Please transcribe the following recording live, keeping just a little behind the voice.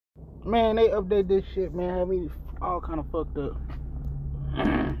Man, they update this shit, man. Had me all kind of fucked up.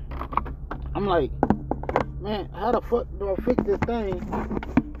 I'm like, man, how the fuck do I fix this thing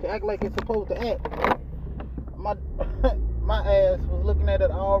to act like it's supposed to act? My my ass was looking at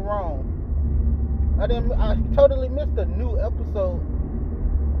it all wrong. I totally missed a new episode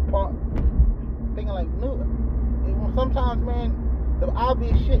part. Thinking like new. Sometimes, man, the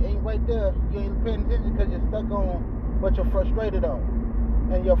obvious shit ain't right there. You ain't paying attention because you're stuck on what you're frustrated on.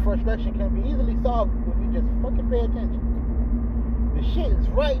 And your frustration can be easily solved if you just fucking pay attention. The shit is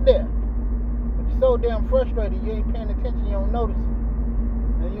right there. But you're so damn frustrated, you ain't paying attention, you don't notice it.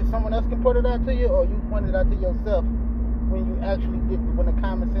 And someone else can point it out to you, or you point it out to yourself when you actually get, when the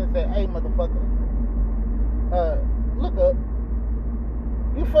common sense say, hey, motherfucker, look up.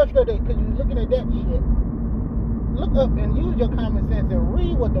 You frustrated because you're looking at that shit. Look up and use your common sense and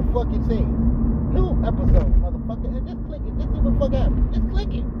read what the fuck it says. New episode, motherfucker. And just click it. Just see what the fuck happens. Just click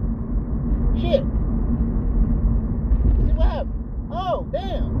it. Shit. See what happens. Oh,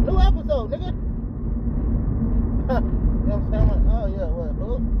 damn. New episode, nigga. You know what I'm saying? Like, oh, yeah,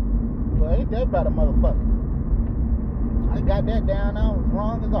 well, ain't that about a motherfucker? I got that down. I was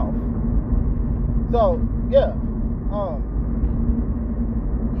wrong as off. So, yeah.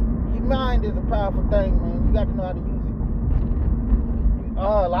 Your mind is a powerful thing, man. You got to know how to use it.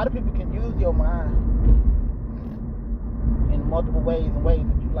 A lot of people can use your mind in multiple ways and ways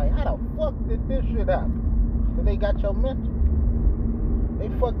that you like, how the fuck did this shit happen? Because they got your mental. They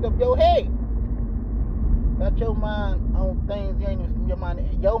fucked up your head. Got your mind on things your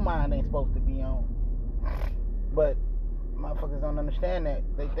mind ain't supposed to be on. But motherfuckers don't understand that.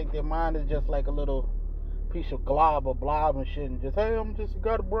 They think their mind is just like a little piece of glob or blob and shit, and just, hey, I'm just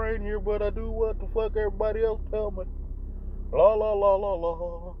got a brain here, but I do what the fuck everybody else tell me. La la la la la.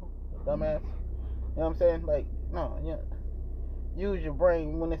 Dumbass. You know what I'm saying? Like, no, yeah. Use your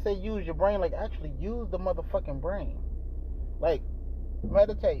brain. When they say use your brain, like, actually use the motherfucking brain. Like,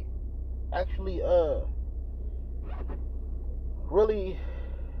 meditate. Actually, really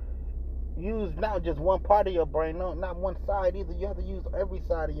use not just one part of your brain, no, not one side either. You have to use every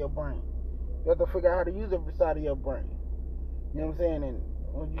side of your brain. You have to figure out how to use every side of your brain. You know what I'm saying? And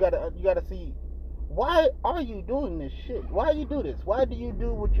you gotta see, why are you doing this shit? Why you do this? Why do you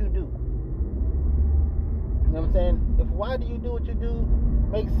do what you do? You know what I'm saying? If why do you do what you do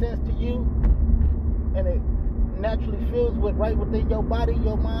makes sense to you, and it naturally feels right within your body,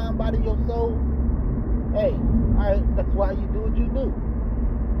 your mind, body, your soul, hey, alright, that's why you do what you do.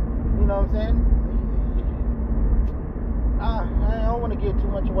 You know what I'm saying? I don't want to give too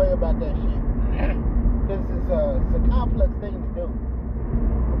much away about that shit. Because it's a complex thing to do.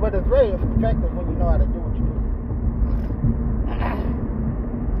 But it's very effective when you know how to do what you do.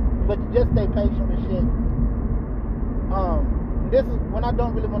 But you just stay patient with shit. This is when I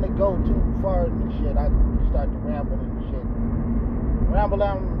don't really want to go too far in this shit. I start to ramble and shit. Ramble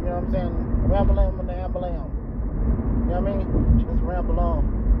on, you know what I'm saying? Ramble on and amble on. You know what I mean? Just ramble on.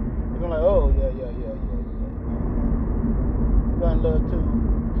 It's like, oh, yeah. You're going a little too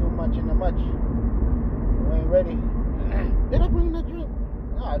much in the much. You ain't ready. Did I bring that drink?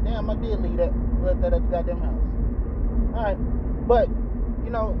 Oh, damn, I did leave that. Left that at the goddamn house. Alright. But, you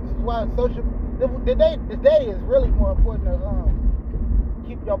know, this is why this day is really more important to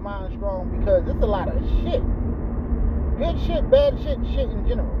keep your mind strong, because it's a lot of shit. Good shit, bad shit, shit in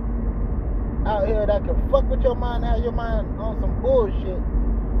general. Out here that can fuck with your mind, have your mind on some bullshit.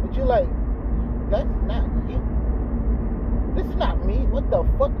 But you like, that's not you. This is not me. What the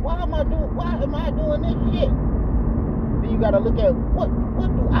fuck? Why am I doing this shit? Then you gotta look at what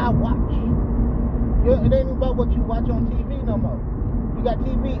do I watch? It ain't even about what you watch on TV no more. You got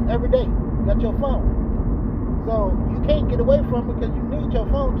TV every day. You got your phone. So you can't get away from it because you need your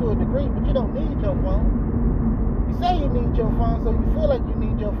phone to a degree, but you don't need your phone. You say you need your phone, so you feel like you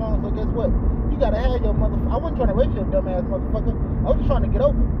need your phone, so guess what? You gotta have your motherfucker. I wasn't trying to race your dumbass motherfucker. I was just trying to get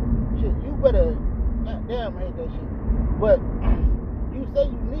over it. Shit, you better, goddamn, hate that shit. But you say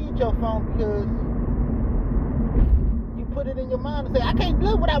you need your phone because you put it in your mind and say, I can't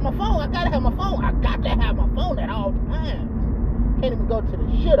live without my phone. I gotta have my phone. I got to have my phone at all times. Can't even go to the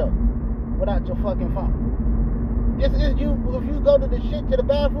shitter without your fucking phone. If you go to the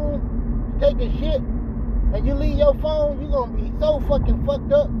bathroom to take a shit and you leave your phone, you're gonna be so fucking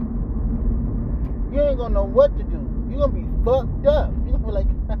fucked up. You ain't gonna know what to do. You're gonna be fucked up. You're gonna be like,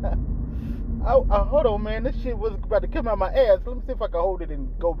 hold on, man. This shit was about to come out my ass. Let me see if I can hold it and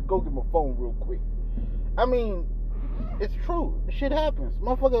go get my phone real quick. I mean, it's true. The shit happens.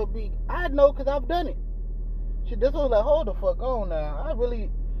 Motherfucker I know because I've done it. Shit, this was like, hold the fuck on now. I really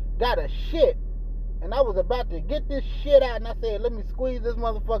got a shit. and I was about to get this shit out, and I said, let me squeeze this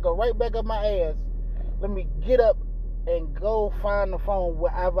motherfucker right back up my ass. Let me get up and go find the phone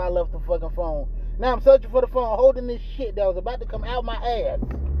wherever I left the fucking phone. Now I'm searching for the phone, holding this shit that was about to come out my ass,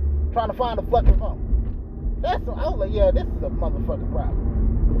 trying to find the fucking phone. I was like, yeah, this is a motherfucking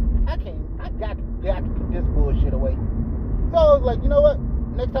problem. I got to put this bullshit away. So I was like, you know what?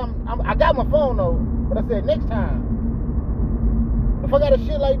 Next time, I got my phone though, but I said next time, if I got a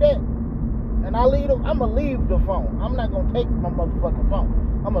shit like that, and I'm gonna leave the phone. I'm not gonna take my motherfucking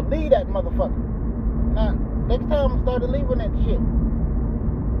phone. I'm gonna leave that motherfucker. Now, next time I started leaving that shit,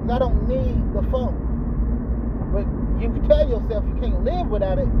 because I don't need the phone. But you tell yourself you can't live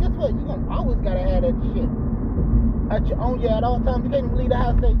without it, guess what? You're gonna always gotta have that shit at your own, at all times. You can't even leave the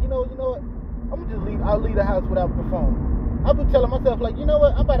house and say, you know what? I'll leave the house without the phone. I'll be telling myself, like, you know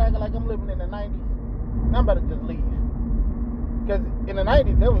what? I'm about to act like I'm living in the 90s. And I'm about to just leave. Because in the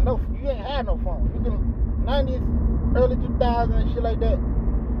 90s, you ain't had no phone. You can, 90s, early 2000s and shit like that,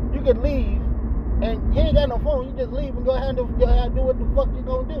 you could leave and you ain't got no phone. You just leave and go ahead and do what the fuck you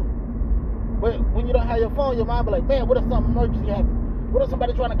gonna do. But when you don't have your phone, your mind be like, man, what if some emergency happens? What if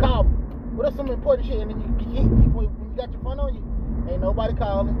somebody trying to call me? What if some important shit? And then when you got your phone on you, ain't nobody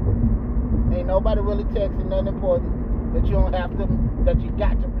calling. Ain't nobody really texting nothing important that you don't have to, that you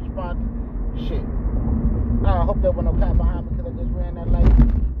got to respond to. Shit. I hope there was no cop behind me because I just ran that light.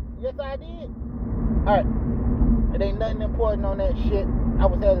 Yes, I did. Alright. It ain't nothing important on that shit. I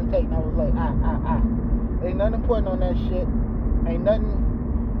was hesitating. I was like, Ain't nothing important on that shit. Ain't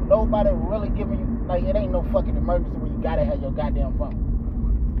nothing, nobody really giving you, like, it ain't no fucking emergency where you gotta have your goddamn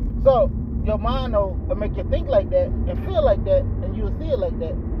phone. So, your mind will make you think like that and feel like that, and you'll see it like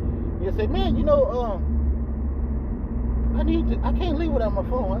that. You'll say, man, you know, I can't leave without my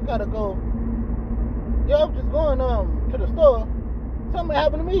phone. I gotta go. Yeah, I was just going to the store. Something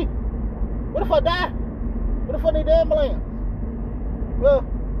happened to me. What if I die? What if I need the ambulance? Well,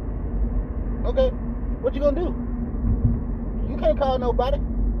 okay, what you gonna do? You can't call nobody.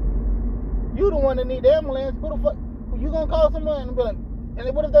 You the one that need the ambulance. Who the fuck? You gonna call someone and be like,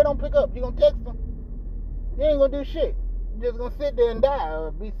 and what if they don't pick up? You gonna text them? You ain't gonna do shit. You just gonna sit there and die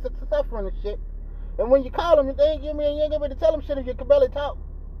or be suffering and shit. And when you call them, you ain't gonna be able to tell them shit if you can barely talk.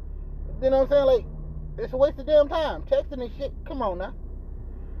 You know what I'm saying? Like, it's a waste of damn time. Texting and shit, come on now.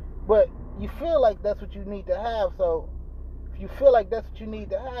 But you feel like that's what you need to have, so if you feel like that's what you need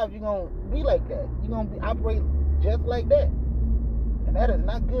to have, you're gonna be like that. You're gonna operate just like that. And that is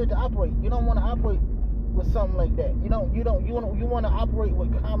not good to operate. You don't want to operate with something like that. You want to operate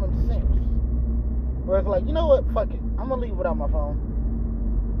with common sense. Where it's like, you know what, fuck it. I'm gonna leave without my phone.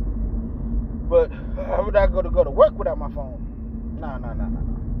 But I would not go to work without my phone. No.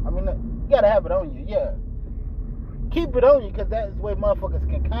 I mean, you gotta have it on you, yeah. Keep it on you, because that's where motherfuckers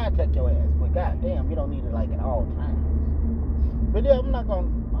can contact your ass. But goddamn, you don't need it like at all times. But yeah, I'm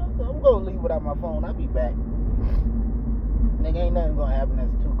gonna leave without my phone. I'll be back. Nigga, ain't nothing gonna happen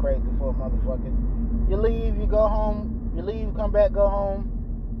that's too crazy for a motherfucker. You leave, you go home. You leave, come back, go home.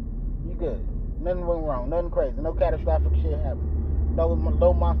 You good. Nothing went wrong. Nothing crazy. No catastrophic shit happened.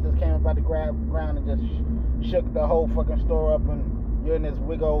 No monsters came about the ground and just shook the whole fucking store up, and you're in this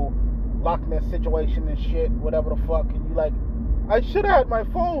wiggle Loch Ness situation and shit, whatever the fuck, and you like, I should have had my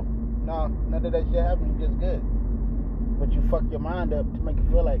phone. No, none of that shit happened. You just good. But you fuck your mind up to make you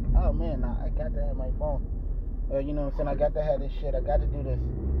feel like, oh man, nah, I got to have my phone. You know what I'm saying? I got to have this shit. I got to do this.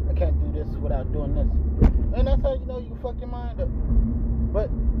 I can't do this without doing this. And that's how you know you fuck your mind up. But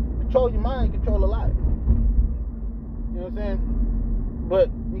control your mind, you control a lot. You know what I'm saying? But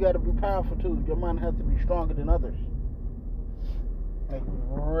you got to be powerful too. Your mind has to be stronger than others. Like, you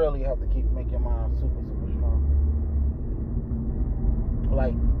really have to make your mind super, super strong.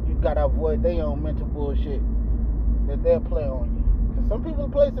 Like, you got to avoid their own mental bullshit that they'll play on you. Because some people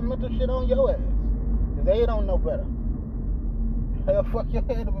play some mental shit on your ass. Because they don't know better. They'll fuck your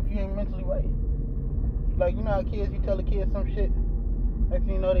head up if you ain't mentally right. Like, you know how kids, you tell the kids some shit, next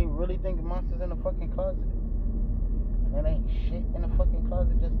thing you know, they really think the monster's in the fucking closet. And it ain't shit in the fucking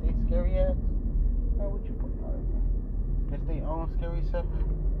closet, just they scary ass. Why would you put that? Just their own scary self?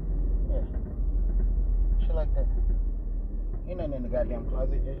 Yeah. Shit like that. Ain't nothing in the goddamn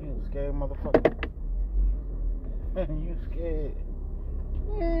closet, just you scared motherfucker. You scared.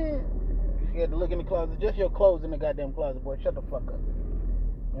 Yeah. Scared to look in the closet. Just your clothes in the goddamn closet, boy. Shut the fuck up.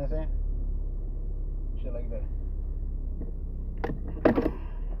 You know what I'm saying? Shit like that.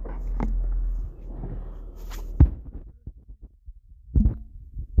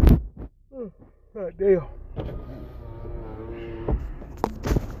 God damn.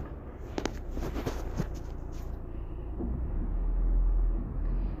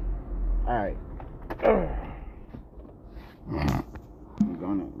 Alright.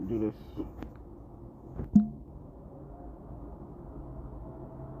 Do this.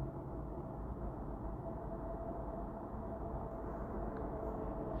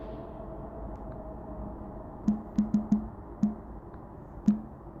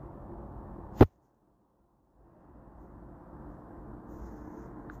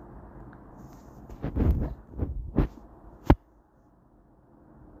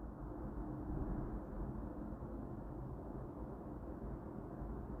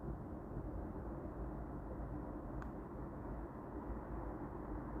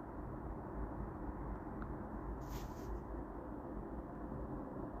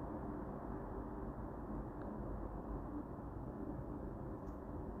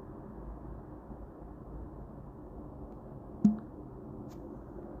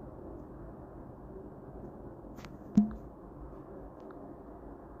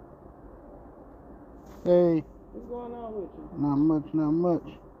 Hey. What's going on with you? Not much, not much.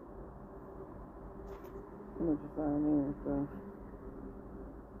 I'm gonna just sign in and stuff.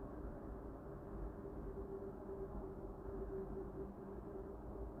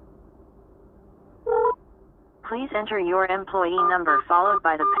 Please enter your employee number followed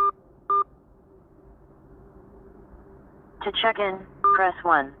by the To check in, press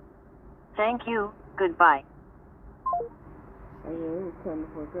 1. Thank you, goodbye. Oh yeah, it was coming the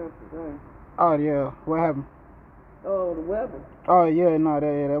fuck up today. Oh yeah, what happened? Oh, the weather. Oh yeah, no, that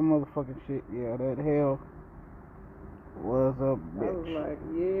motherfucking shit. Yeah, that hell was a bitch. I was like,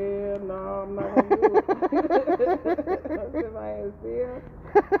 yeah, no, I'm not gonna do it. I'm in my head still.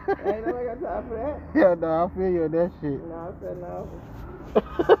 Ain't nobody got time for that. Yeah, no, I feel you on that shit. No, I said no.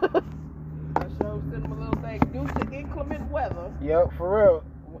 I showed send them a little thing due to inclement weather. Yep, for real.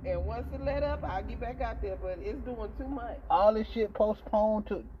 And once it let up, I'll get back out there, but it's doing too much. All this shit postponed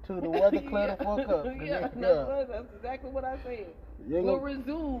to the weather clear the fuck up. Yeah, Yeah. that's exactly what I said. You We'll gonna-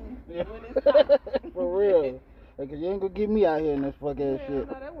 resume Yeah. when it's time. For real. Because you ain't gonna get me out here in this fuck ass shit.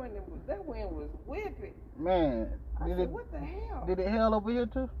 No, that wind was whipping. Man, I said, what the hell? did it hail over here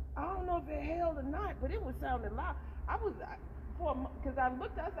too? I don't know if it held or not, but it was sounding loud. Because I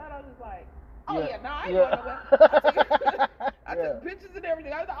looked outside, I was like, oh yeah, no, I ain't going nowhere. I took pictures and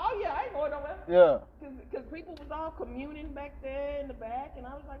everything. I was like, oh yeah, I ain't going nowhere. Yeah. Because people was all communing back there in the back, and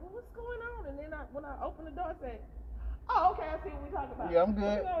I was like, well, what's going on? And then when I opened the door, I said, oh, okay, I see what we talking about. Yeah, I'm good.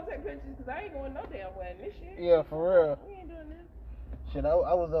 I'm going to take pictures because I ain't going no damn way in this shit. Yeah, for real. We ain't doing this. Shit, I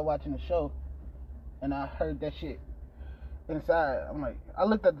was watching the show, and I heard that shit inside. I'm like, I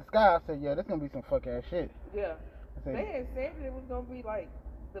looked at the sky, I said, yeah, this gonna be some fuck ass shit. Yeah. I said, They had said that it was going to be like,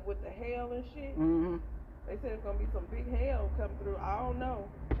 with the hail and shit. mm-hmm. They said it's going to be some big hail come through. I don't know.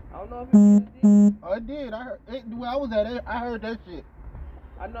 I don't know if it really did. Oh, it did. I heard it, where I was at it, I heard that shit.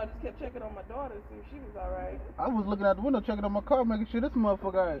 I know I just kept checking on my daughter to see if she was alright. I was looking out the window, checking on my car, making sure this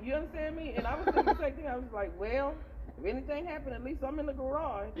motherfucker alright. You understand me? And I was thinking the same thing. I was like, well, if anything happened, at least I'm in the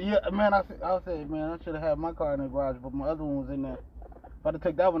garage. Yeah, man, I said, man, I should have had my car in the garage, but my other one was in there. If I'd have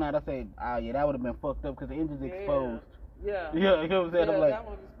took that one out, I said, yeah, that would have been fucked up because the engine's exposed. Yeah. Yeah, you know what I'm saying? Yeah, I'm like, that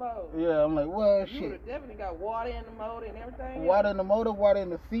one was exposed. yeah, I'm like, well, You shit. would have definitely got water in the motor and everything. Water in the motor, water in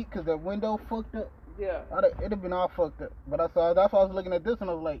the seat, because the window fucked up. Yeah. It'd have been all fucked up. But that's why I was looking at this and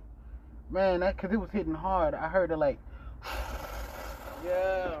I was like, man, because it was hitting hard. I heard it like,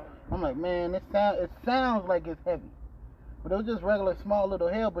 Yeah. I'm like, man, it sounds like it's heavy. But it was just regular small little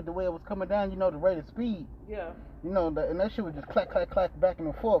hail, but the way it was coming down, you know, the rate of speed. Yeah. You know, and that shit was just clack, clack, clack back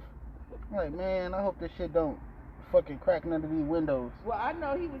and forth. I'm like, man, I hope this shit don't fucking crack none of these windows. Well, I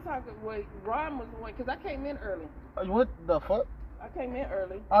know he was talking, Ron was the one, because I came in early. What the fuck? I came in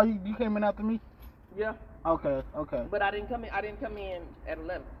early. Oh, you came in after me? Yeah. Okay. But I didn't come in at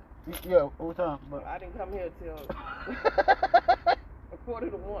 11. Yeah, what time? But I didn't come here till a quarter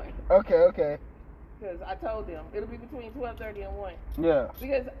to 1. Okay. Because I told them it'll be between 12:30 and 1. Yeah.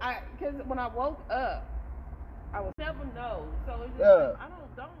 Because when I woke up, I was never know. So it's just Yeah.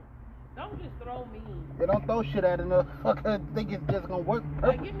 like, don't just throw me. They don't throw shit at enough. Fucking think it's just gonna work Like,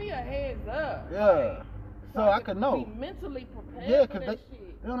 perfect. give me a heads up. Yeah. Like, So I could know. Be mentally prepared Yeah, for cause that they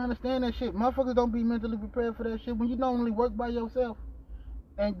shit. don't understand that shit. Motherfuckers don't be mentally prepared for that shit. When you normally work by yourself,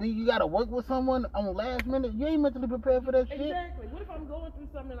 and then you gotta work with someone on last minute, you ain't mentally prepared for that shit. Exactly. What if I'm going through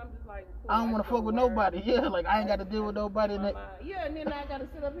something and I'm just like, cool, I don't wanna fuck with nobody. Yeah, like I ain't gotta deal with nobody. Yeah, and then I gotta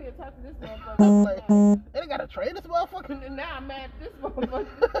sit up here and talk to this I'm motherfucker. like, they gotta trade this motherfucker. And now I'm mad at this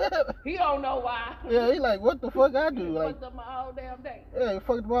motherfucker. He don't know why. Yeah, he like, what the fuck I do? He Like, fucked up my whole damn day. yeah, he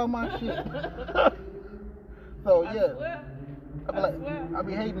fucked up all my shit. So I yeah, swear. I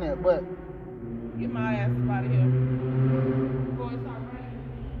be hating that, but Get my ass up out of here. Before it start raining.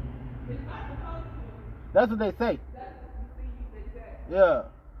 It's not supposed to. that's what they say. That's what they say. Yeah.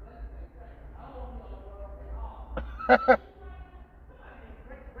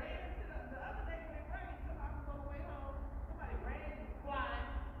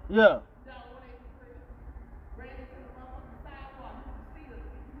 Yeah.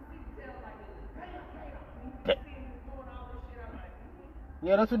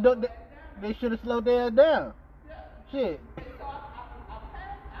 Yeah, that's what they should have slowed their ass down. Shit.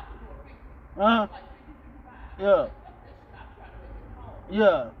 Uh huh. Yeah.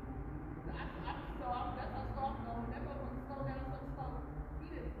 Yeah.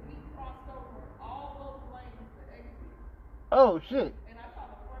 Oh shit.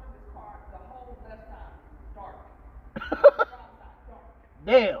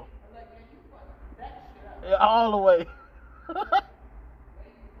 Damn. Yeah, all the way.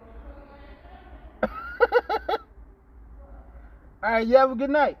 All right, you have a good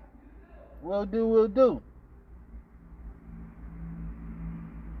night. Will do, will do.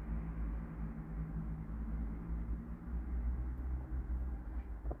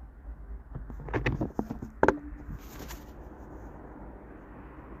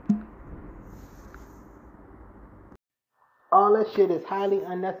 All that shit is highly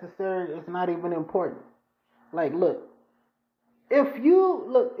unnecessary. It's not even important. Like, look, if you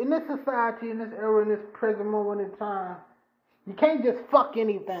look in this society, in this era, in this present moment in time, you can't just fuck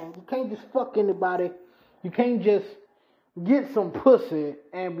anything. You can't just fuck anybody. You can't just get some pussy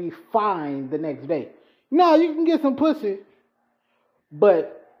and be fine the next day. No, you can get some pussy,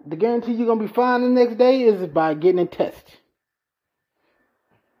 but the guarantee you're gonna be fine the next day is by getting a test.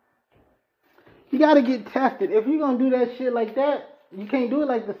 You gotta get tested. If you're gonna do that shit like that, you can't do it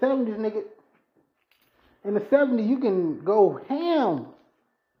like the 70s, nigga. In the 70s, you can go ham.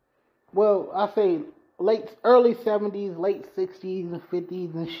 Well, I say early 70s, late 60s and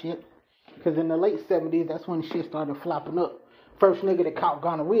 50s and shit. Because in the late 70s, that's when shit started flopping up. First nigga that caught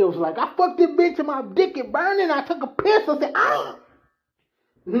gonorrhea was like, I fucked this bitch and my dick is burning. I took a piss. I said, ah.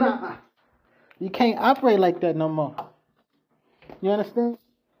 Nah. You can't operate like that no more. You understand?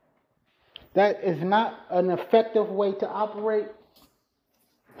 That is not an effective way to operate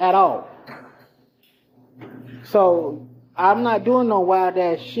at all. So, I'm not doing no wild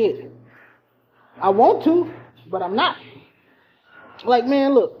ass shit. I want to, but I'm not. Like,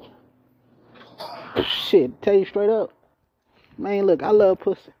 man, look. Shit, tell you straight up. Man, look, I love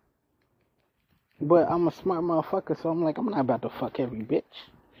pussy. But I'm a smart motherfucker, so I'm like, I'm not about to fuck every bitch.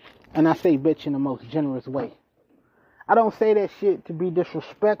 And I say bitch in the most generous way. I don't say that shit to be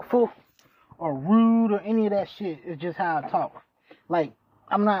disrespectful or rude or any of that shit. It's just how I talk. Like,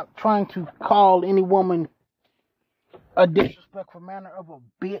 I'm not trying to call any woman a disrespectful manner of a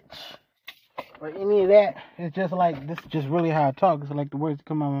bitch or any of that. It's just like, this is just really how I talk. It's like the words that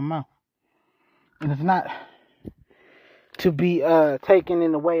come out of my mouth. And it's not to be taken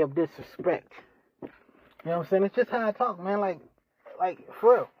in the way of disrespect. You know what I'm saying? It's just how I talk, man. Like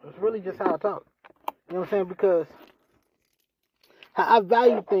for real. It's really just how I talk. You know what I'm saying? Because I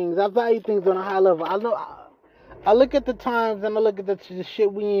value things. I value things on a high level. I know. I look at the times and I look at the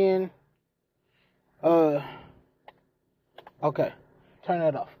shit we in. Okay. Turn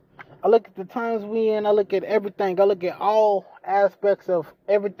that off. I look at the times we in. I look at everything. I look at all aspects of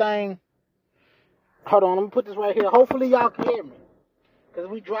everything. Hold on. I'm going to put this right here. Hopefully y'all can hear me. Because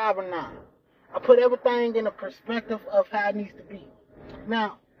we driving now. I put everything in a perspective of how it needs to be.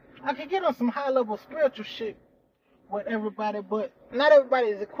 Now, I can get on some high-level spiritual shit with everybody, but not everybody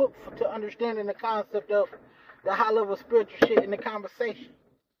is equipped to understanding the concept of the high-level spiritual shit in the conversation.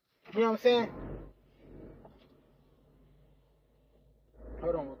 You know what I'm saying?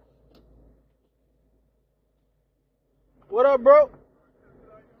 Hold on. What up, bro?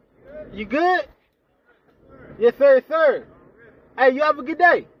 You good? Yes, sir, sir. Hey, you have a good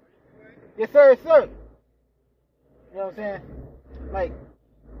day. Yes, sir, sir. You know what I'm saying? Like,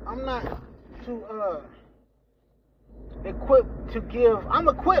 I'm not too equipped to give. I'm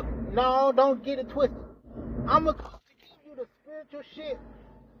equipped. No, don't get it twisted. I'm equipped to give you the spiritual shit,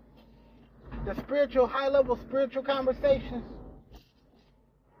 the spiritual, high-level spiritual conversations.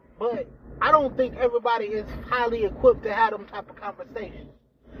 But I don't think everybody is highly equipped to have them type of conversations.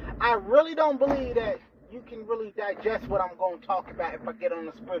 I really don't believe that you can really digest what I'm going to talk about if I get on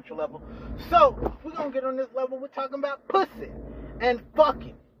the spiritual level. So, we're going to get on this level. We're talking about pussy and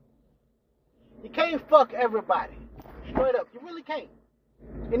fucking. You can't fuck everybody. Straight up. You really can't.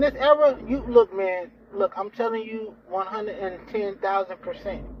 In this era, you look, man. Look, I'm telling you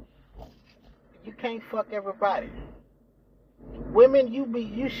 110,000%. You can't fuck everybody. Women,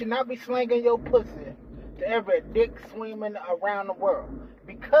 you should not be slanging your pussy to every dick swimming around the world.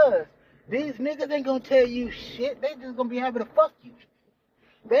 Because these niggas ain't gonna tell you shit. They just gonna be happy to fuck you.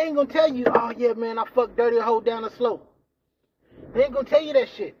 They ain't gonna tell you, oh yeah, man, I fucked dirty a hoe down the slope. They ain't gonna tell you that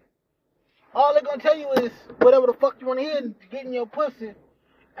shit. All they're gonna tell you is whatever the fuck you wanna hear and get in your pussy.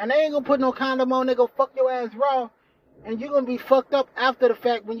 And they ain't gonna put no condom on, they gonna fuck your ass raw. And you're gonna be fucked up after the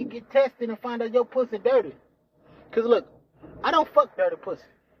fact when you get tested and find out your pussy dirty. Cause look, I don't fuck dirty pussy.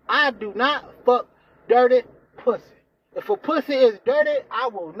 I do not fuck dirty pussy. If a pussy is dirty, I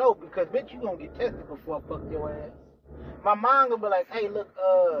will know because bitch, you gonna get tested before I fuck your ass. My mom gonna be like, hey, look,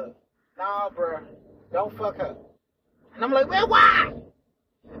 nah, bruh, don't fuck her. And I'm like, man, why?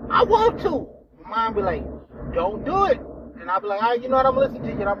 I want to. My mom be like, don't do it. And I'll be like, all right, you know what, I'm gonna listen to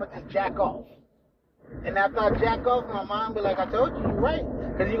you, and I'm gonna just jack off. And after I jack off, my mom be like, I told you, you're right.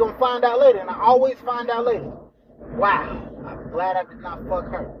 Because you're gonna find out later, and I always find out later. Wow, I'm glad I did not fuck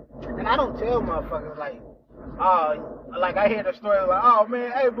her. And I don't tell motherfuckers like I hear the story like, oh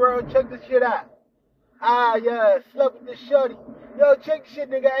man, hey bro, check this shit out. Yeah, slept with this shorty. Yo, check this shit,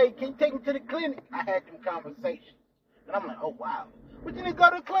 nigga. Hey, can you take me to the clinic? I had them conversations. And I'm like, oh wow. What you nigga go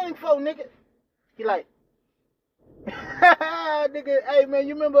to the clinic for, nigga? He like, nigga, hey man,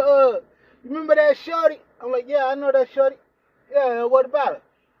 you remember that shorty? I'm like, yeah, I know that shorty. Yeah, what about it?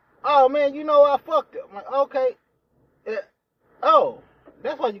 Oh man, you know I fucked her. I'm like, okay. Yeah. Oh,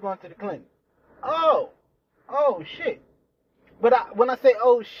 that's why you going to the clinic. Oh shit. But when I say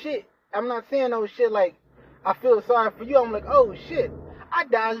oh shit, I'm not saying oh shit like I feel sorry for you. I'm like, oh shit, I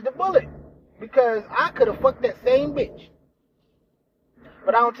dodged the bullet because I could have fucked that same bitch.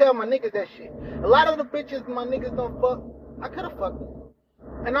 But I don't tell my niggas that shit. A lot of the bitches my niggas don't fuck, I could have fucked them.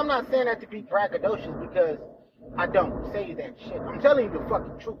 And I'm not saying that to be braggadocious because I don't say that shit. I'm telling you the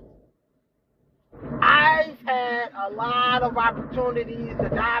fucking truth. I've had a lot of opportunities to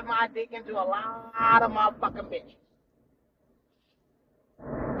dive my dick into a lot of motherfucking bitches.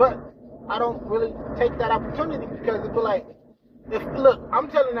 But I don't really take that opportunity because it's like, look, I'm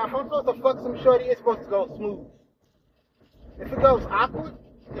telling you, if I'm supposed to fuck some shorty, it's supposed to go smooth. If it goes awkward,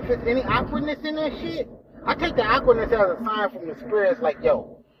 if there's any awkwardness in that shit, I take the awkwardness as a sign from the spirits like,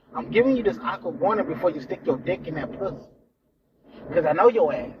 yo, I'm giving you this awkward warning before you stick your dick in that pussy. Because I know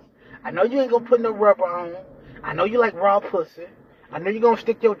your ass. I know you ain't gonna put no rubber on. I know you like raw pussy. I know you're gonna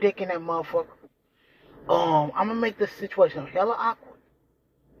stick your dick in that motherfucker. I'm gonna make this situation hella awkward.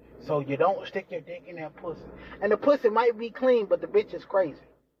 So you don't stick your dick in that pussy. And the pussy might be clean, but the bitch is crazy.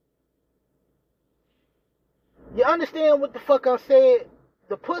 You understand what the fuck I said?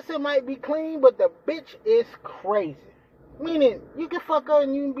 The pussy might be clean, but the bitch is crazy. Meaning, you can fuck her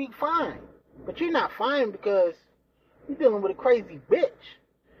and you can be fine. But you're not fine because you're dealing with a crazy bitch.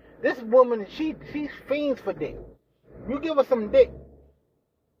 This woman, she's fiends for dick. You give her some dick,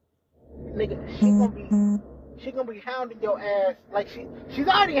 nigga, she gonna be hounding your ass like she's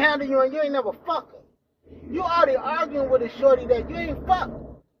already hounding you and you ain't never fuck her. You already arguing with a shorty that you ain't fuck.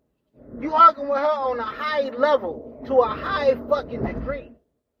 You arguing with her on a high level to a high fucking degree.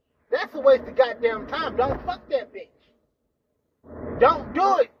 That's a waste of goddamn time. Don't fuck that bitch. Don't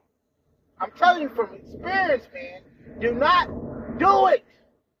do it. I'm telling you from experience, man. Do not do it.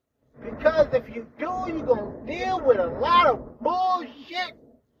 Because if you do, you're going to deal with a lot of bullshit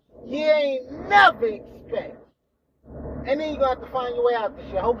you ain't never expect. And then you're going to have to find your way out of this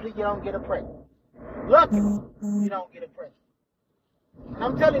shit. Hopefully you don't get her pregnant. Lucky you don't get her pregnant. And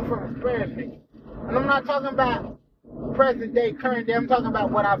I'm telling you from experience, nigga. And I'm not talking about present day, current day. I'm talking about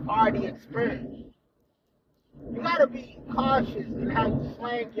what I've already experienced. You got to be cautious in how you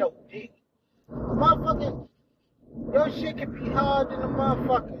slang your dick. Motherfucker, your shit can be hard than a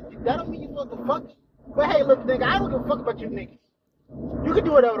motherfucker. That don't mean you supposed to fuck it. But hey, look, nigga, I don't give a fuck about you niggas. You can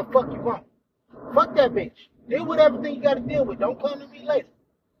do whatever the fuck you want. Fuck that bitch. Deal with everything you gotta deal with. Don't come to me later.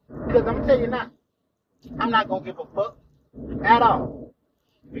 Because I'm gonna tell you now, I'm not gonna give a fuck at all.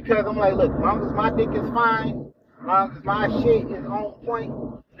 Because I'm like, look, as long as my dick is fine, as long as my shit is on point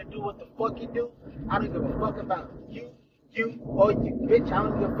to do what the fuck you do, I don't give a fuck about you, or you. Bitch, I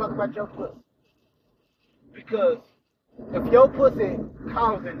don't give a fuck about your pussy. Because if your pussy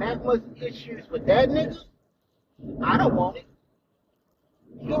causing that much issues with that nigga, I don't want it.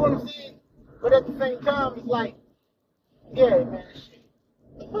 You get what I'm saying? But at the same time, it's like, yeah, man, shit.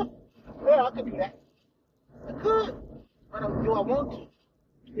 Yeah, I could do that. I could. But do I want to?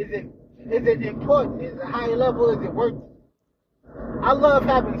 Is it important? Is it high level? Is it worth it? I love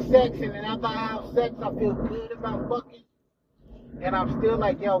having sex, and then after I have sex, I feel good about fucking. And I'm still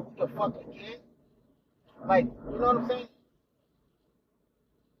like, yo, we can fuck again. Like, you know what I'm saying?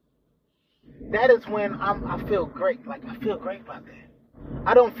 That is when I feel great. Like, I feel great about that.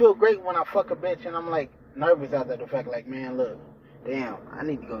 I don't feel great when I fuck a bitch and I'm like nervous after the fact. Like, man, look, damn, I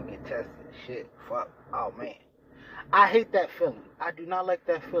need to go get tested. Shit, fuck, oh man. I hate that feeling. I do not like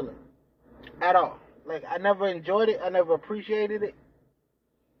that feeling at all. Like, I never enjoyed it. I never appreciated it.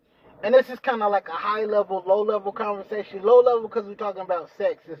 And this is kind of like a high level, low level conversation. Low level because we're talking about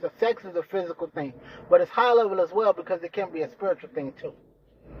sex. Sex is a physical thing. But it's high level as well because it can be a spiritual thing too.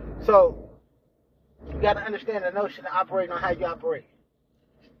 So, you got to understand the notion of operating on how you operate.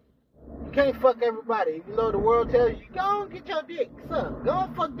 You can't fuck everybody. Even though the world tells you, go and get your dick sucked. Go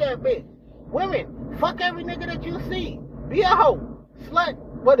and fuck that bitch. Women, fuck every nigga that you see. Be a hoe. Slut,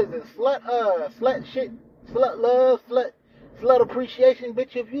 what is it? Slut shit. Slut love, slut appreciation.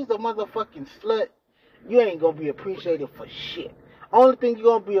 Bitch, if you's a motherfucking slut, you ain't gonna be appreciated for shit. Only thing you're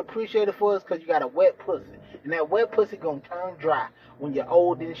gonna be appreciated for is because you got a wet pussy. And that wet pussy gonna turn dry when you're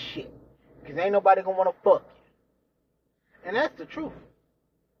old and shit. Because ain't nobody gonna wanna fuck you. And that's the truth.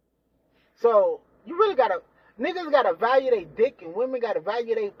 So, you really gotta, niggas gotta value their dick and women gotta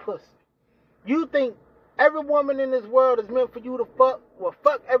value their pussy. You think every woman in this world is meant for you to fuck? Well,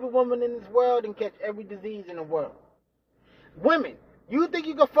 fuck every woman in this world and catch every disease in the world. Women, you think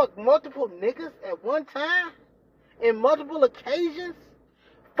you can fuck multiple niggas at one time? In multiple occasions?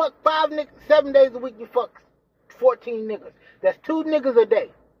 Fuck 5 niggas, 7 days a week you fuck 14 niggas. That's 2 niggas a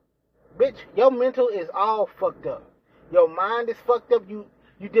day. Bitch, your mental is all fucked up. Your mind is fucked up. You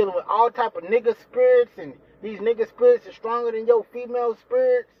dealing with all type of nigga spirits, and these nigga spirits are stronger than your female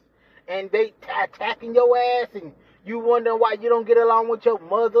spirits, and they attacking your ass, and you wonder why you don't get along with your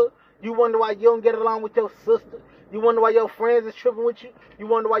mother. You wonder why you don't get along with your sister. You wonder why your friends is tripping with you. You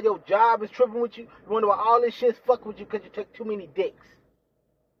wonder why your job is tripping with you. You wonder why all this shit's fucking with you because you take too many dicks.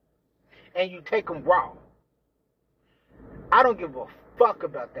 And you take them raw. I don't give a fuck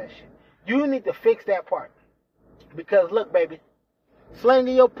about that shit. You need to fix that part. Because look, baby,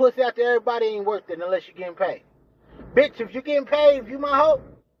 slinging your pussy out to everybody ain't worth it unless you're getting paid. Bitch, if you're getting paid, if you my hoe,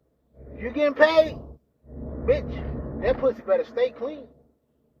 if you're getting paid, bitch, that pussy better stay clean.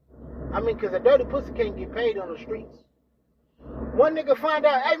 I mean, because a dirty pussy can't get paid on the streets. One nigga find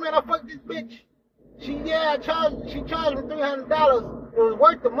out, hey man, I fucked this bitch. She charged me $300. It was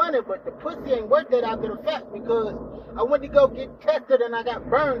worth the money, but the pussy ain't worth that after the fact because I went to go get tested and I got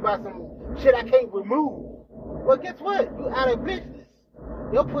burned by some shit I can't remove. Well, guess what? You out of business.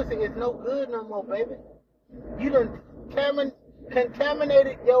 Your pussy is no good no more, baby. You done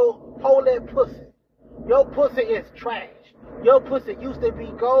contaminated your whole ass pussy. Your pussy is trash. Your pussy used to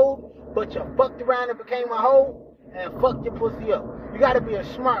be gold, but you fucked around and became a hoe and fucked your pussy up. You gotta be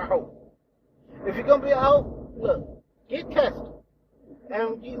a smart hoe. If you're gonna be a hoe, look, get tested.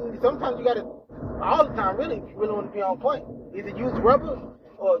 And sometimes you gotta, all the time really, if you really want to be on point, either use rubber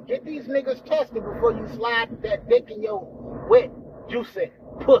or get these niggas tested before you slide that dick in your wet, juicy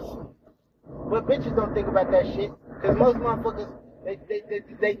pussy. But bitches don't think about that shit, because most motherfuckers,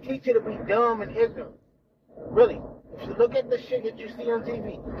 they teach you to be dumb and ignorant. Really. If you look at the shit that you see on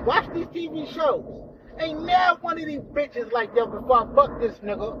TV, watch these TV shows. Ain't never one of these bitches like that before I fuck this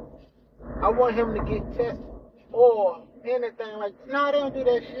nigga. I want him to get tested. Or anything like that. No, they don't do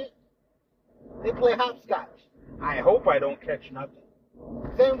that shit. They play hopscotch. I hope I don't catch nothing.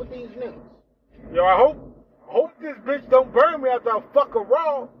 Same with these niggas. Yo, I hope this bitch don't burn me after I fuck her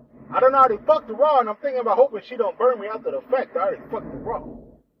raw. I don't know how they fucked her raw, and I'm thinking about hoping she don't burn me after the fact. I already fucked her raw.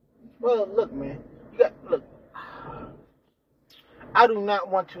 Well, look, man. Look. I do not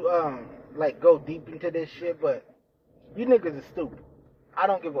want to, go deep into this shit, but you niggas are stupid. I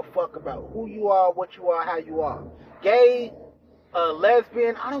don't give a fuck about who you are, what you are, how you are. Gay,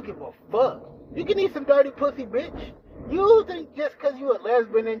 lesbian, I don't give a fuck. You can eat some dirty pussy, bitch. You think just because you a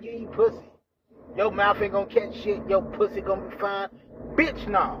lesbian and you eat pussy, your mouth ain't gonna catch shit, your pussy gonna be fine? Bitch,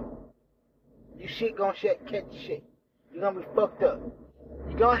 no. You shit gonna catch shit. You're gonna be fucked up.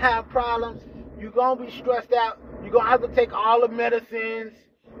 You're gonna have problems. You're gonna be stressed out. You're gonna have to take all the medicines.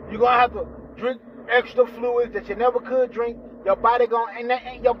 You're gonna have to drink extra fluids that you never could drink. Your body ain't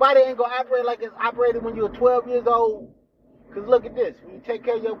gonna operate like it's operated when you were 12 years old. Cause look at this. When you take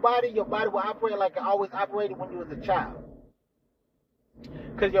care of your body will operate like it always operated when you was a child.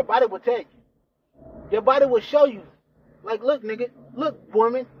 Cause your body will tell you. Your body will show you. Like, look, nigga. Look,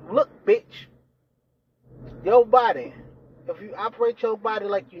 woman. Look, bitch. Your body. If you operate your body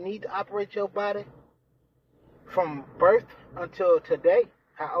like you need to operate your body, from birth until today,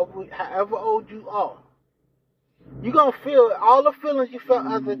 however old you are, you're going to feel all the feelings you felt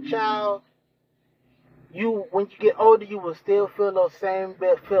as a child. When you get older, you will still feel those same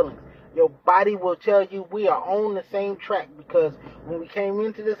bad feelings. Your body will tell you we are on the same track because when we came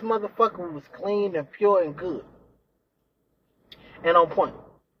into this motherfucker, we was clean and pure and good. And on point.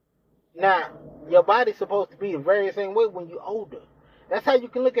 Now, your body's supposed to be the very same way when you're older. That's how you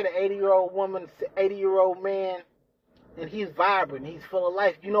can look at an 80-year-old woman, 80-year-old man, and he's vibrant. He's full of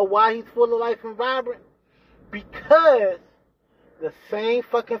life. You know why he's full of life and vibrant? Because the same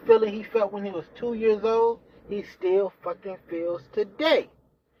fucking feeling he felt when he was 2 years old, he still fucking feels today.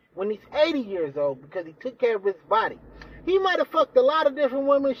 When he's 80 years old, because he took care of his body. He might have fucked a lot of different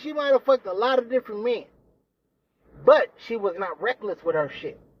women. She might have fucked a lot of different men. But she was not reckless with her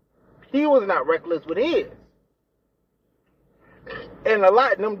shit. He was not reckless with his. And a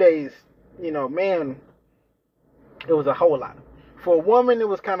lot in them days, you know, man, it was a whole lot. For a woman, it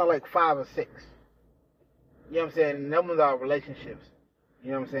was kind of like 5 or 6. You know what I'm saying? And them was our relationships.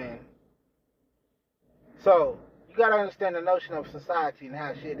 You know what I'm saying? So, you gotta understand the notion of society and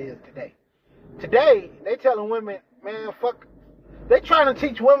how shit is today. Today, they telling women, man, fuck. They trying to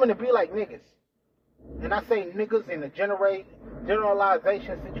teach women to be like niggas. And I say niggas in a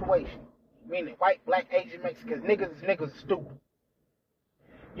generalization situation. Meaning white, black, Asian, Mexican. Niggas is stupid.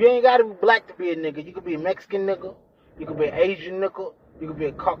 You ain't gotta be black to be a nigga. You could be a Mexican nigga. You could be an Asian nigga. You could be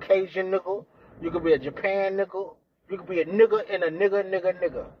a Caucasian nigga. You could be a Japan nigga. You could be a nigga and a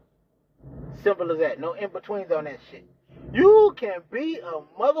nigga. Simple as that. No in-betweens on that shit. You can be a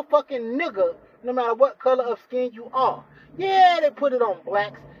motherfucking nigga no matter what color of skin you are. Yeah, they put it on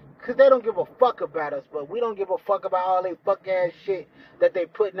blacks because they don't give a fuck about us, but we don't give a fuck about all that fuck-ass shit that they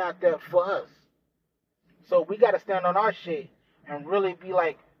putting out there for us. So we got to stand on our shit and really be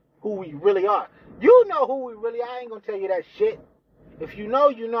like who we really are. You know who we really are. I ain't going to tell you that shit. If you know,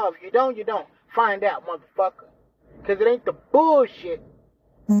 you know. If you don't, you don't. Find out, motherfucker. Because it ain't the bullshit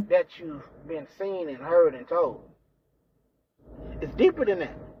that you've been seen and heard and told. It's deeper than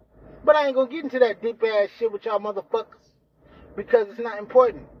that. But I ain't gonna get into that deep ass shit with y'all motherfuckers. Because it's not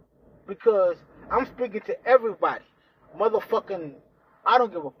important. Because I'm speaking to everybody. Motherfucking, I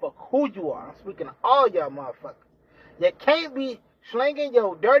don't give a fuck who you are. I'm speaking to all y'all motherfuckers. You can't be slinging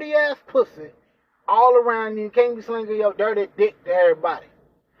your dirty ass pussy all around you. You can't be slinging your dirty dick to everybody.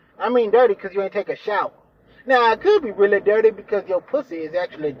 I mean dirty because you ain't take a shower. Now, it could be really dirty because your pussy is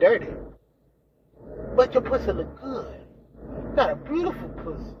actually dirty. But your pussy look good. You got a beautiful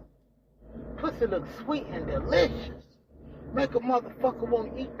pussy. Pussy looks sweet and delicious. Make a motherfucker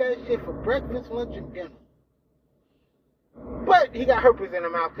want to eat that shit for breakfast, lunch, and dinner. But he got herpes in the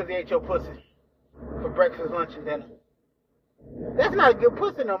mouth because he ate your pussy for breakfast, lunch, and dinner. That's not a good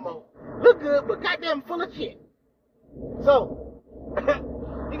pussy no more. Look good, but goddamn full of shit. So,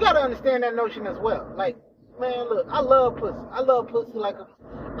 you gotta understand that notion as well. Like, man, look, I love pussy. I love pussy like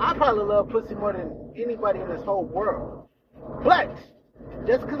I probably love pussy more than anybody in this whole world. But,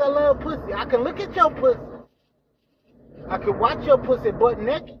 just because I love pussy, I can look at your pussy. I can watch your pussy butt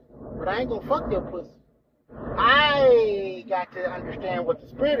naked, but I ain't gonna fuck your pussy. I got to understand what the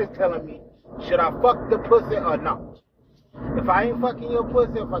spirit is telling me. Should I fuck the pussy or not? If I ain't fucking your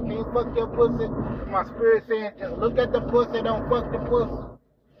pussy, if I can't fuck your pussy, if my spirit saying just look at the pussy, don't fuck the pussy,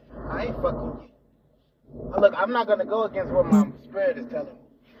 I ain't fucking you. Look, I'm not gonna go against what my spirit is telling me.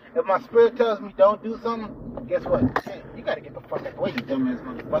 If my spirit tells me don't do something, guess what? Hey, you gotta get the fuck out the way, you dumbass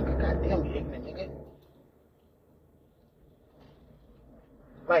motherfucker. Goddamn, you ignorant nigga.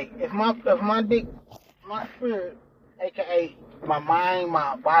 Like, if my dick, my spirit, aka my mind,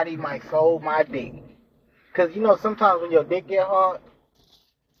 my body, my soul, my dick. Cause you know sometimes when your dick get hard,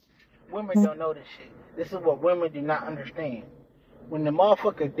 women don't know this shit. This is what women do not understand. When the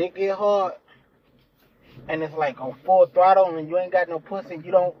motherfucker dick get hard, and it's like on full throttle and you ain't got no pussy and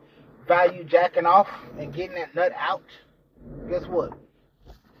you don't value jacking off and getting that nut out, guess what?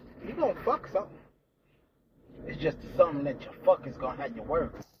 You gonna fuck something. It's just something that your fuck is gonna have you worry.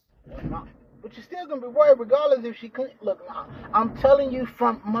 But you're still gonna be worried regardless if she couldn't. Look, I'm telling you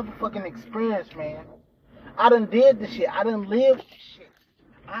from motherfucking experience, man. I done did this shit. I done lived this shit.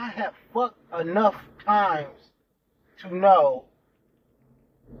 I have fucked enough times to know,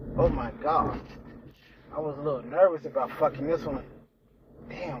 oh my God. I was a little nervous about fucking this one.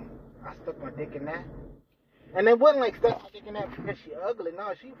 Damn, I stuck my dick in that. And it wasn't like stuck my dick in that because she ugly.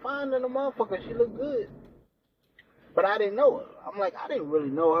 No, she fine than a motherfucker. She look good. But I didn't know her. I'm like, I didn't really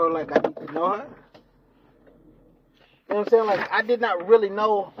know her like I need to know her. You know what I'm saying? Like, I did not really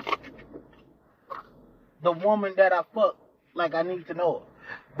know the woman that I fucked like I need to know her.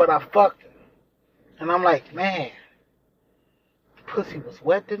 But I fucked her. And I'm like, man. Pussy was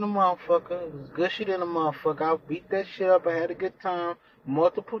wet than a motherfucker. It was gushy than a motherfucker. I beat that shit up. I had a good time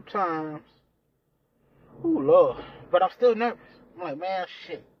multiple times. Ooh, Lord. But I'm still nervous. I'm like, man,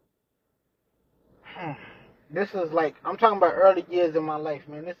 shit. This is like, I'm talking about early years in my life,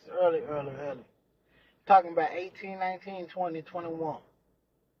 man. This is early. Talking about 18, 19, 20, 21.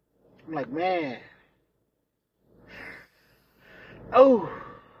 I'm like, man. Oh,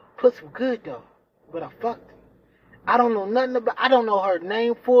 pussy was good, though. But I fucked it. I don't know nothing about. I don't know her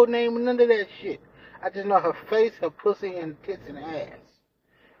name, full name, none of that shit. I just know her face, her pussy, and tits and ass.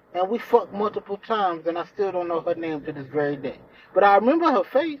 And we fucked multiple times, and I still don't know her name to this very day. But I remember her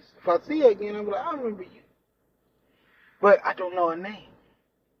face. If I see her again, I'm like, I remember you. But I don't know her name.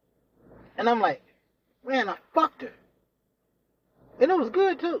 And I'm like, man, I fucked her. And it was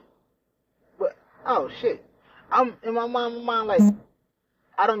good too. But, oh shit. I'm in my mind like,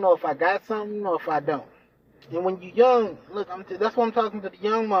 I don't know if I got something or if I don't. And when you're young, look, that's why I'm talking to the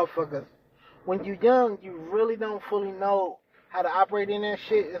young motherfuckers. When you're young, you really don't fully know how to operate in that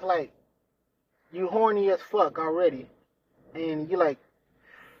shit. It's like, you horny as fuck already. And you're like,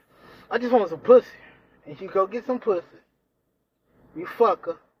 I just want some pussy. And you go get some pussy. You fuck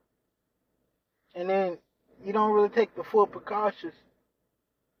her. And then you don't really take the full precautions.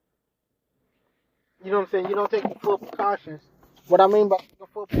 You know what I'm saying? You don't take the full precautions. What I mean by the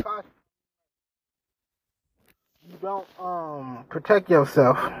full precautions, you don't protect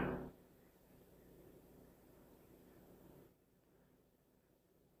yourself.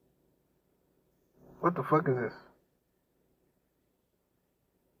 What the fuck is this?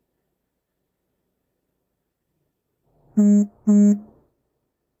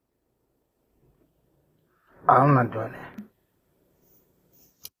 I'm not doing that.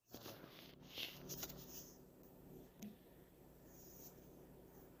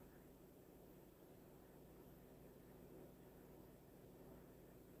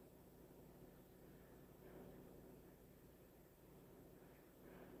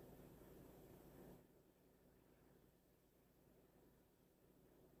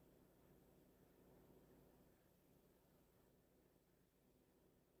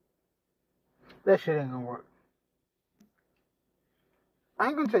 That shit ain't gonna work. I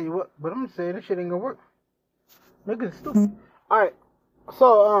ain't gonna tell you what, but I'm gonna say that shit ain't gonna work. Niggas stupid. Alright,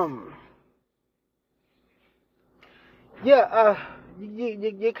 so, yeah,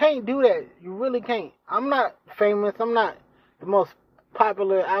 you can't do that. You really can't. I'm not famous. I'm not the most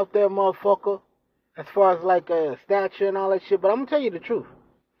popular out there motherfucker as far as like stature and all that shit, but I'm gonna tell you the truth.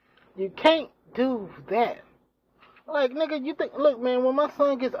 You can't do that. Like, nigga, you think, look, man, when my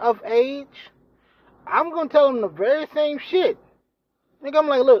son gets of age, I'm gonna tell him the very same shit. Nigga, I'm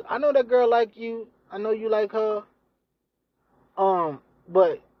like, look, I know that girl like you. I know you like her.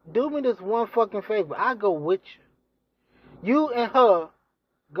 But do me this one fucking favor. I go with you. You and her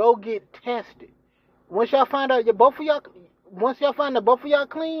go get tested. Once y'all find out once y'all find out both of y'all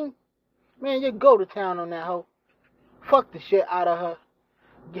clean, man, you go to town on that hoe. Fuck the shit out of her.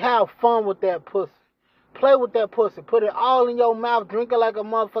 Have fun with that pussy. Play with that pussy. Put it all in your mouth. Drink it like a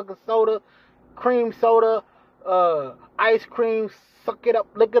motherfucking soda. Cream soda. Ice cream. Suck it up.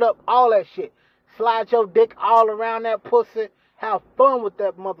 Lick it up. All that shit. Slide your dick all around that pussy. Have fun with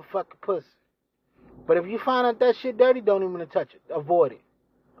that motherfucking pussy. But if you find out that shit dirty, don't even touch it. Avoid it.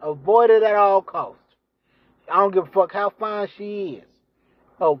 Avoid it at all costs. I don't give a fuck how fine she is.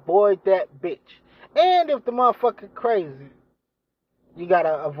 Avoid that bitch. And if the motherfucker crazy, you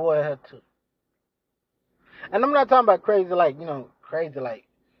gotta avoid her too. And I'm not talking about crazy like, crazy like,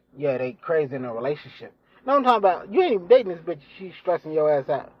 yeah, they crazy in a relationship. No, I'm talking about, you ain't even dating this bitch, she's stressing your ass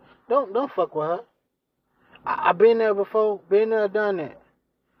out. Don't fuck with her. I been there before, been there, done that.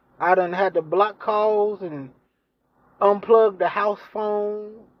 I done had to block calls and unplug the house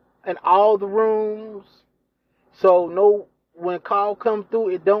phone and all the rooms. So no, when call come through,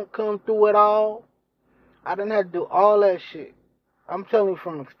 it don't come through at all. I done had to do all that shit. I'm telling you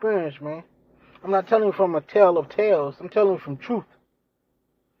from experience, man. I'm not telling you from a tale of tales. I'm telling you from truth.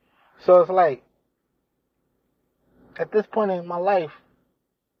 So it's like, at this point in my life,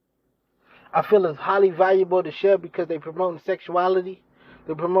 I feel it's highly valuable to share because they promoting sexuality,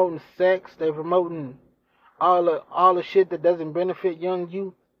 they're promoting sex, they're promoting all the shit that doesn't benefit young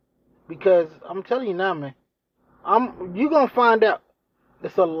youth. Because I'm telling you now, man, you gonna find out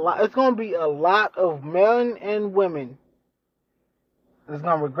it's gonna be a lot of men and women that's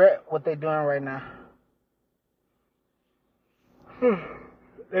gonna regret what they're doing right now.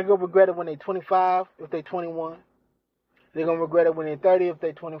 They're gonna regret it when they're 25, if they're 21. They're gonna regret it when they're 30, if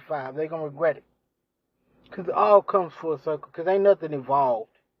they're 25. They're gonna regret it. Because it all comes full circle. Because ain't nothing evolved.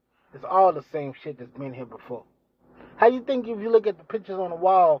 It's all the same shit that's been here before. How you think if you look at the pictures on the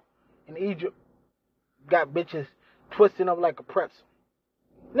wall in Egypt, got bitches twisting up like a pretzel?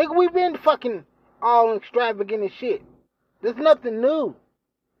 Nigga, we been fucking all extravagant and shit. There's nothing new.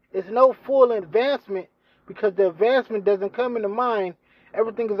 It's no full advancement because the advancement doesn't come into mind.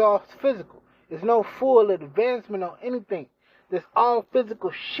 Everything is all physical. There's no full advancement on anything. There's all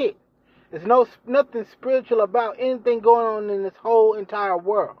physical shit. There's nothing spiritual about anything going on in this whole entire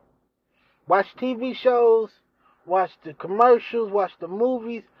world. Watch TV shows, watch the commercials, watch the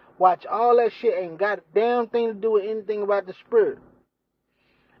movies, watch all that shit. Ain't got a damn thing to do with anything about the spirit.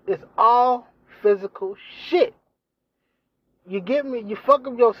 It's all physical shit. You get me? You fuck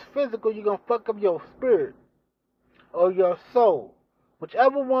up your physical, you're gonna fuck up your spirit or your soul.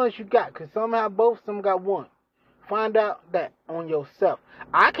 Whichever ones you got, because some have both, some got one. Find out that on yourself.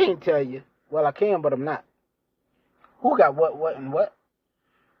 I can't tell you. Well, I can, but I'm not. Who got what, and what?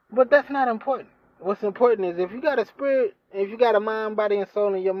 But that's not important. What's important is if you got a spirit, if you got a mind, body, and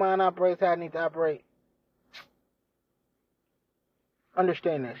soul, and your mind operates how it needs to operate,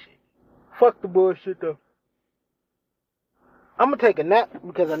 understand that shit. Fuck the bullshit, though. I'm gonna take a nap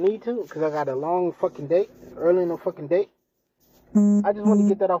because I need to, because I got a long fucking day, early in the fucking day. I just want to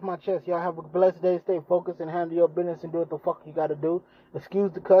get that off my chest. Y'all have a blessed day. Stay focused and handle your business and do what the fuck you gotta do. Excuse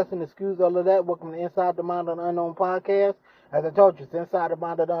the cussing, excuse all of that. Welcome to Inside the Mind of the Unknown podcast. As I told you, it's Inside the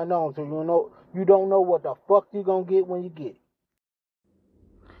Mind of the Unknown, so you don't know what the fuck you gonna get when you get it.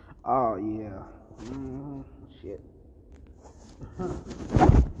 Oh yeah. Shit.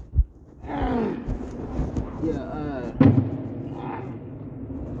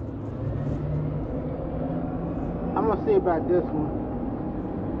 I'm gonna say about this one.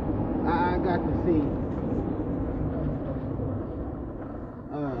 I got to see.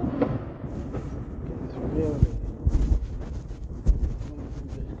 It's really some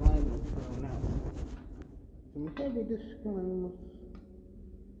disclaimers thrown out. Some heavy disclaimers.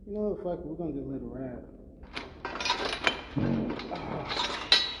 You know what? Fuck it, we're gonna just let it ride.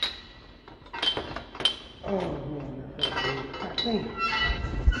 Oh man, that's so good. God damn.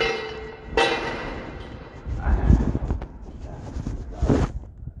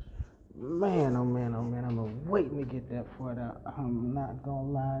 Man, oh man, oh man, I've been waiting to get that foot out. I'm not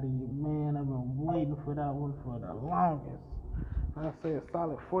gonna lie to you, man. I've been waiting for that one for the longest. I say a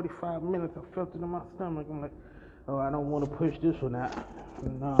solid 45 minutes. I felt it in my stomach. I'm like, oh, I don't want to push this one out.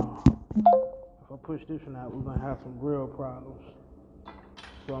 No. If I push this one out, we're gonna have some real problems.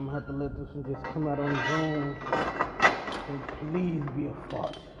 So I'm gonna have to let this one just come out on its own. And please be a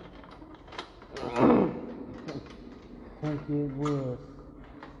fart. Thank you, it was.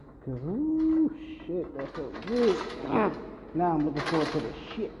 Cause ooh shit, that's so good. Now I'm looking forward to the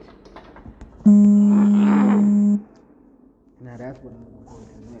shit. Now that's what I'm looking forward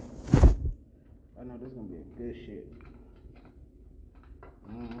to next. I know this is gonna be a good shit.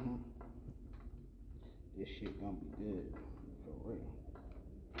 This shit gonna be good. For real.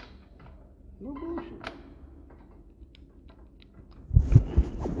 No bullshit.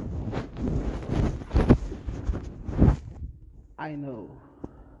 I know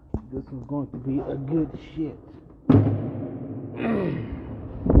this is going to be a good shit.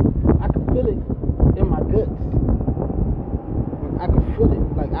 I can feel it in my guts. I can feel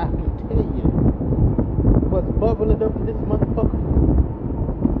it, like I can tell you what's bubbling up in this motherfucker.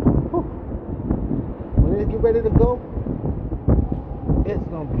 Whew. When it get ready to go, it's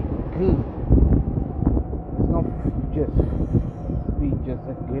gonna be good. It's gonna just be just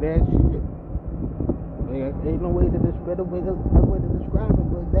a good ass shit. Ain't no way to describe it, but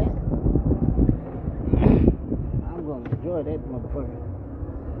that. I'm gonna enjoy that motherfucker.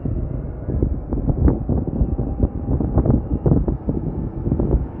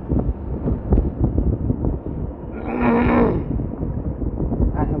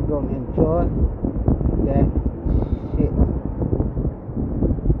 I am gonna enjoy that shit.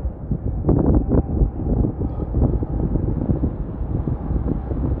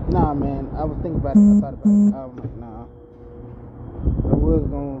 Nah, man, I was thinking about it. I thought about it. I was like, nah. I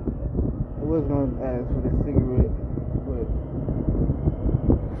was gonna ask for the cigarette, but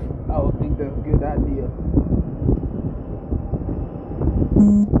I don't think that's a good idea.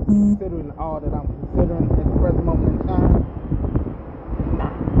 Considering all that I'm considering at the present moment in time,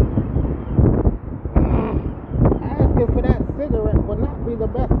 asking for that cigarette would not be the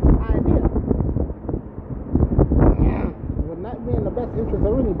best idea. Would not be in the best interest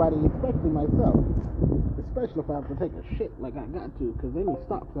of anybody, especially myself. Especially if I have to take a shit like I got to, because any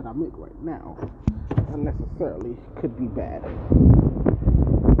stops that I make right now unnecessarily could be bad. Could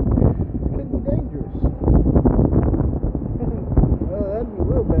be dangerous. That'd be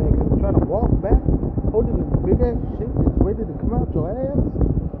real bad, because I'm trying to walk back, holding a big ass shit that's ready to come out your ass.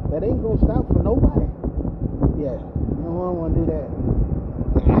 That ain't gonna stop for nobody. Yeah, no one wanna do that.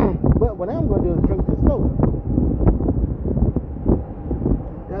 But what I'm gonna do is drink this soda.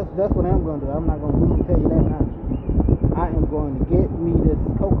 That's what I'm gonna do. I'm not gonna tell you that now. I am going to get me this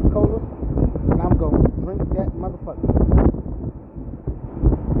Coca-Cola and I'm gonna drink that motherfucker.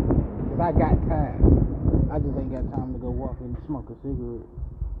 Cause I got time. I just ain't got time to go walk and smoke a cigarette.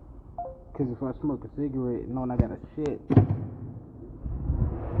 Because if I smoke a cigarette knowing I got a shit,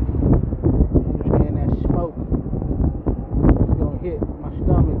 understand that smoke is going to hit my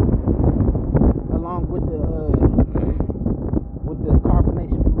stomach along with the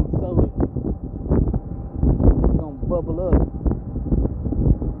carbonation from the soda. It's going to bubble up.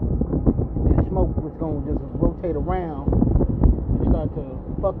 That smoke was going to just rotate around and start to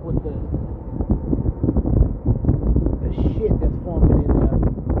fuck with the shit that's forming in there.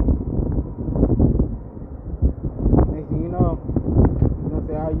 Next thing you know, he's gonna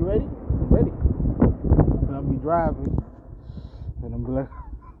say, "Are you ready?" I'm ready. And I'll be driving, and I'm like,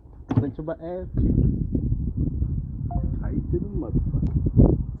 "Let your ass cheeks tight to the motherfucker."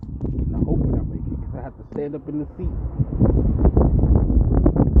 And I'm hoping I make it, because I have to stand up in the seat.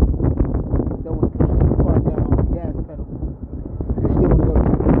 Don't want to push too far down on the gas pedal. You still want to go too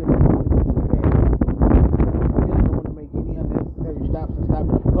fast. Any unnecessary stops and stop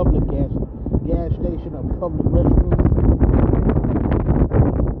at a public gas station or public restroom.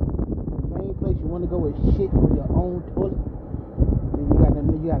 The main place you want to go is shit on your own toilet. Then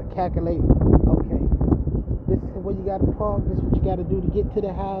you gotta calculate. Okay, this is where you gotta park. This is what you gotta do to get to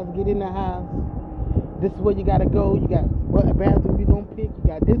the house, get in the house. This is where you gotta go. You got what bathroom you gonna pick. You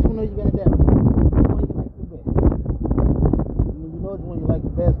got this one or you got that one. Which one you like the best? You know which one you like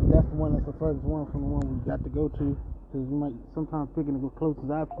the best, but that's the one that's the furthest one from the one we got to go to. Because you might sometimes picking the closest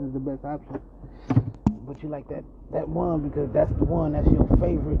option is the best option. But you like that one because that's the one that's your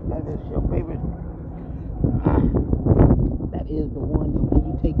favorite. That is your favorite. That is the one that when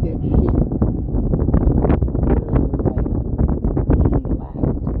you take that shit, you really like relax.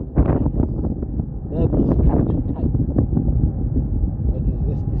 The other one's kind of too tight. Like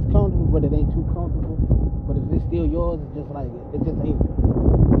it's comfortable, but it ain't too comfortable. But if it's still yours, it's just like it just ain't.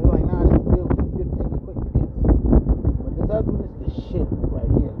 It's like nah, this good. Take a quick piss. This other one is the shit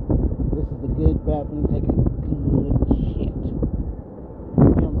right here. This is the good bathroom. Take a good shit. You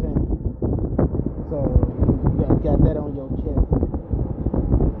know what I'm saying? So you got that on your chest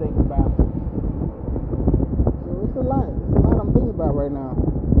to think about. So it's a lot. It's a lot I'm thinking about right now.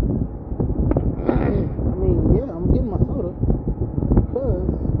 I mean, yeah, I'm getting my soda because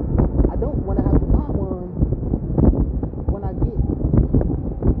I don't want to have to buy one when I get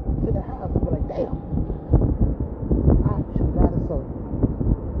to the house. Be like, damn.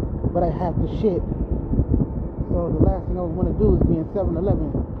 But I have to shit. So the last thing I would want to do is be in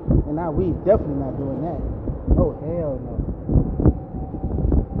 7-Eleven. And now we definitely not doing that. Oh, hell no.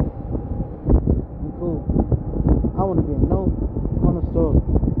 We cool. I want to be in no corner store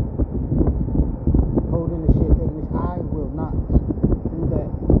holding the shit, taking this. I will not do that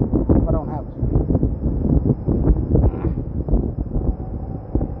if I don't have to.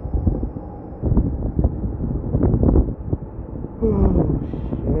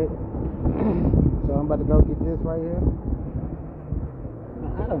 So I'm about to go get this right here.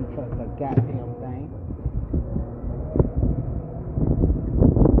 Now, I don't trust a goddamn thing.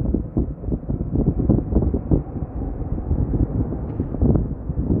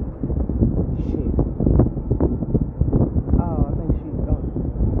 Shit. Oh, I think she.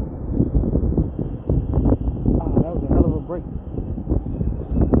 Oh, that was a hell of a break.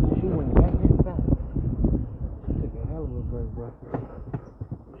 She went back inside. She took a hell of a break, bro.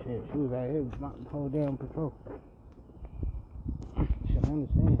 Shit, she was out here mounting the whole damn patrol. Shit, I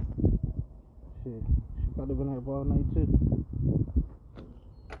understand. Shit, she probably been up all night too.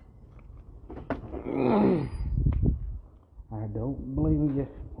 I don't blame you.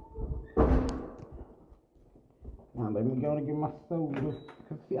 Now let me go and get my soda.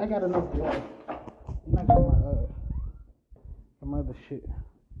 Cause see, I got enough water. And I got my some other shit.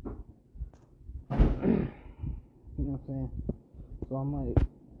 You know what I'm saying? So I'm like,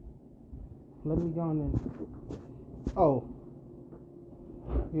 let me go on and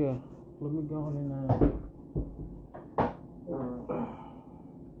yeah, let me go on and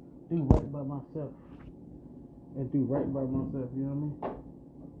do right by myself. And do right by myself, you know what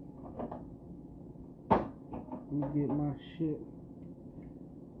I mean? Let me get my shit.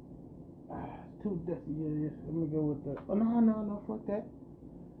 Too dusty, yeah. Let me go with that. Oh no, fuck that.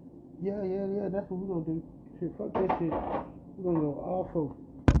 Yeah, that's what we're gonna do. Shit, fuck that shit. We're gonna go awful.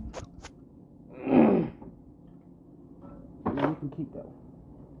 Yeah, we can keep that one.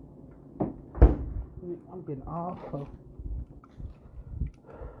 I'm getting awful.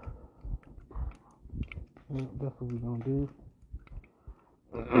 That's what we're gonna do.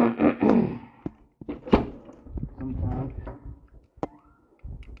 Sometimes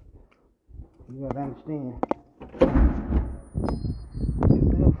you gotta understand. It's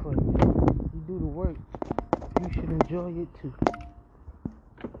there for you. You do the work. You should enjoy it too.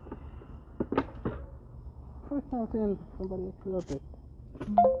 first time seeing somebody actually out there.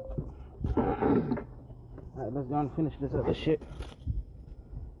 Alright, let's go and finish this other shit.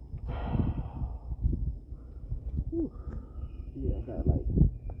 Whew. Yeah, I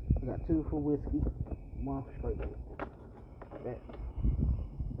got 2 for whiskey, 1 for straight. That.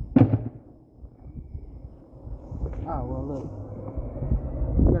 Oh, well, look.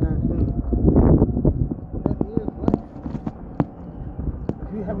 You gotta understand. That is life.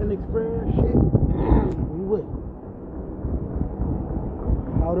 If you haven't experienced shit, you would.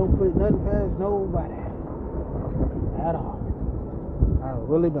 I don't put nothing past nobody. At all. I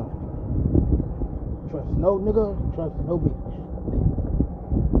really don't. Trust no nigga, trust no bitch.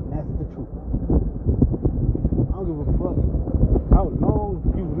 And that's the truth. I don't give a fuck how long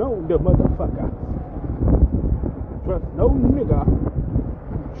you know the motherfucker. Trust no nigga,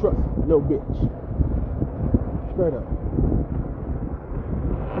 trust no bitch. Straight up.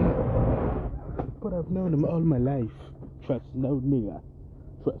 But I've known them all my life. Trust no nigga,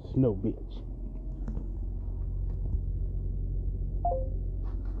 trust no bitch.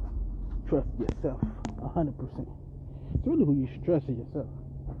 Trust yourself 100%. It's really who you should trust in yourself.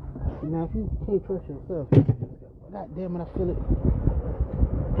 Now, if you can't trust yourself, god damn it, I feel it.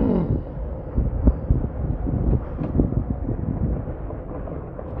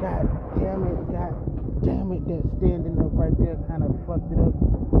 God damn it, that standing up right there kind of fucked it up.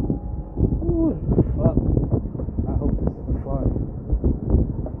 Ooh, fuck. I hope this is a fart.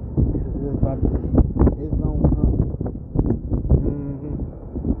 Because it's about to be, it's gonna come.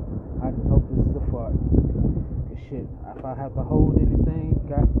 I just hope this is a fart. Cause shit, if I have to hold anything,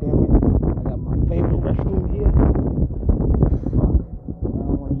 god damn it, I got my favorite restroom here. Fuck. I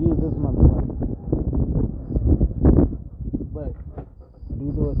don't want to use this motherfucker. But I do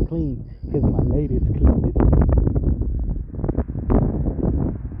know it's clean, cause my ladies cleaned it.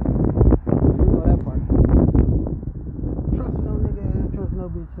 You know that part. Trust no nigga, trust no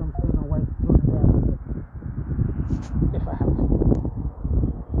bitch. I'm still gonna wipe the toilet down if I have to.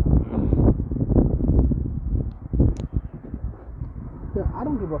 I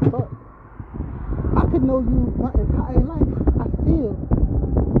don't give a fuck. I could know you my entire life. I still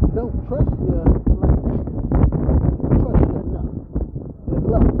don't trust you like that. I trust you enough. There's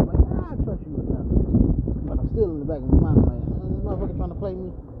love. Like, I trust you enough. But I'm still in the back of my mind like, this motherfucker trying to play me.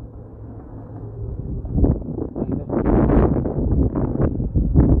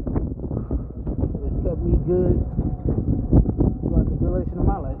 It's kept me good throughout the duration of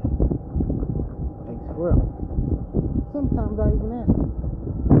my life. Thanks for real. Sometimes I even ask.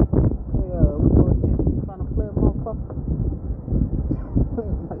 With your intention trying to play a motherfucker.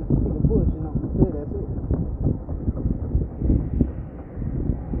 Like, nigga bullshit on the bed, that's it.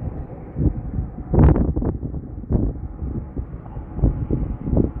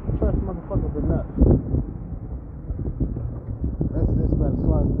 Trust motherfuckers enough. That's about as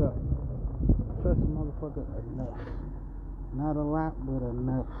far as it goes. Trust a motherfucker enough. Not a lot, but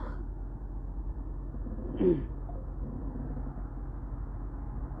enough.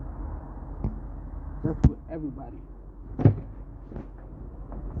 That's for everybody. I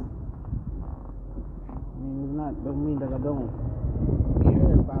mean, doesn't mean that I don't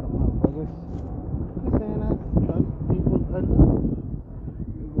care about them motherfuckers. I'm just saying I trust people enough.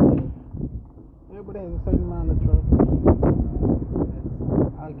 Everybody has a certain amount of trust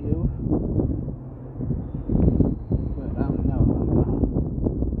that I give. But I'm not.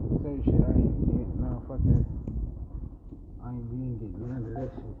 Certain shit I ain't getting. No, fuck that. I ain't being getting none of that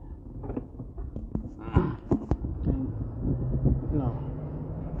shit. No.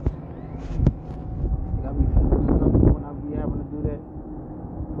 I be feeling uncomfortable when I be having to do that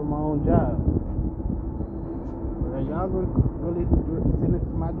for my own job. But are y'all gonna really send it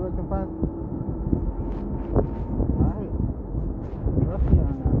to my direct deposit? Alright. Trust me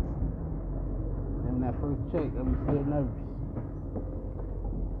on that. And that first check, I be still nervous.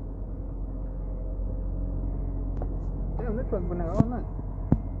 Damn, this truck been there all night.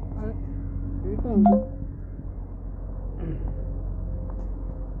 Alright. Do your thing.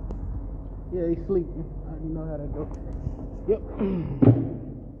 Yeah, he's sleeping. You know how that goes. Yep.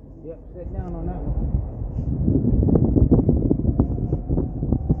 Yep, sat down on that one.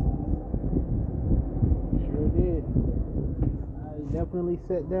 Sure did. I definitely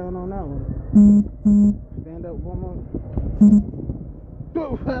sat down on that one. Stand up one more.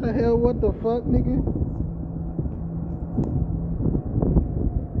 How the hell, what the fuck, nigga?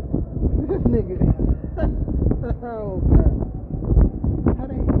 This nigga. Oh, God. How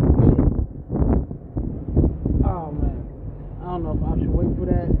the hell? Oh, man. I don't know if I should wait for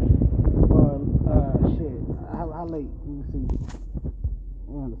that or, shit. How late? Let me see. I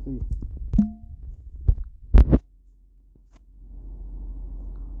want to see.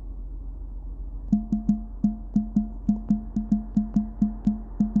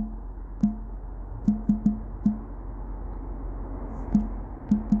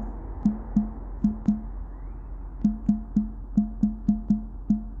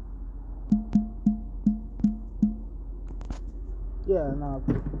 Yeah, no,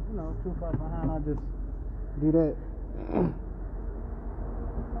 too far behind. I just do that.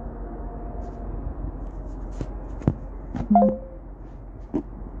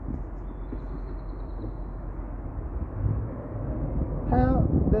 How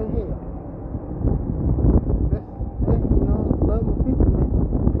the hell? That's love my people, man.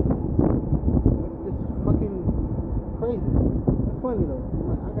 That's just fucking crazy. That's funny though.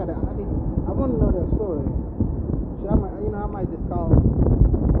 I want to know that story. I might just call.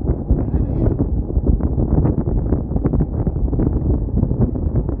 How the hell?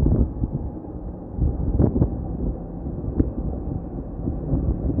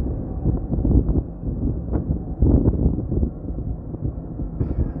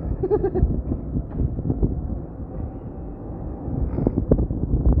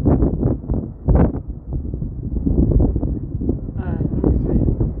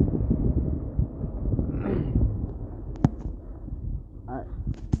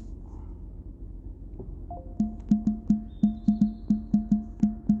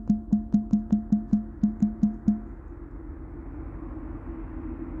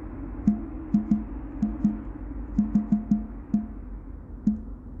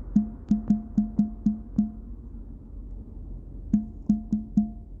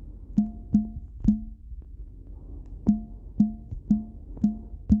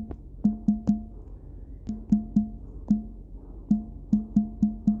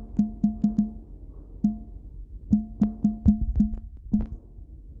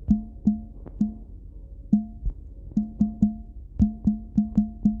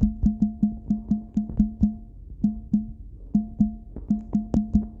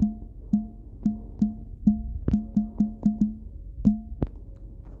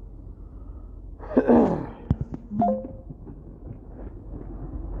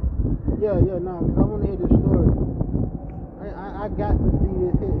 Yeah, no, because I want to hear this story. I got to see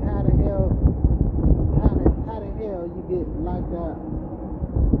this hit. How the hell you get locked out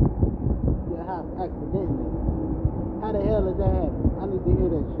your house accidentally? How the hell did that happen? I need to hear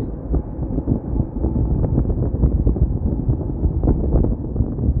that shit.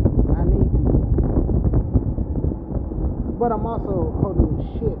 I need to. But I'm also holding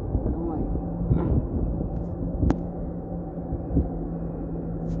shit. And I'm like,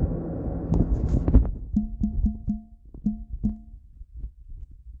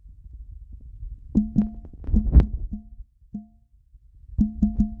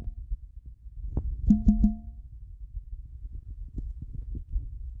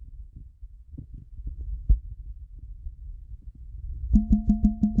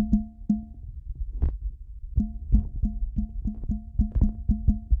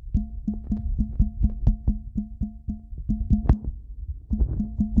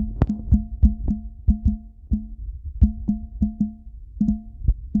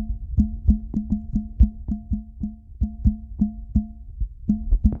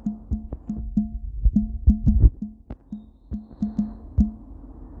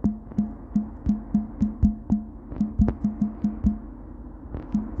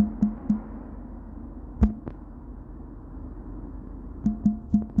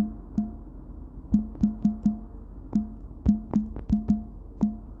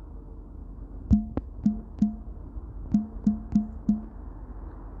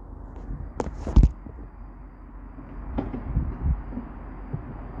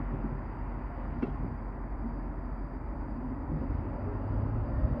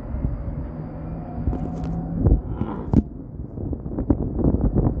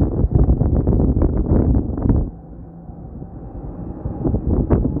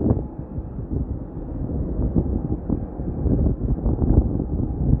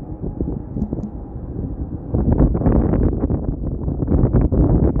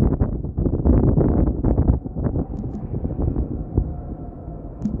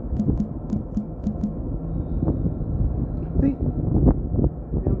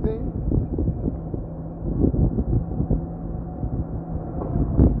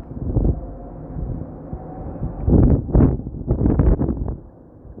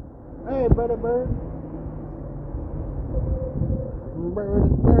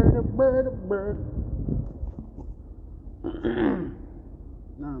 bird.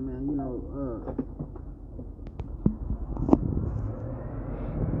 Nah, man,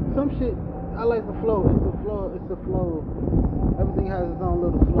 some shit, I like the flow. It's the flow. Everything has its own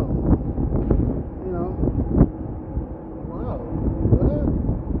little flow. Wow. What?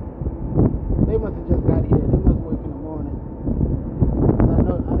 They must have just got here. They must work in the morning. I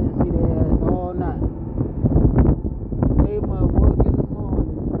didn't see their ass all night. They must work in the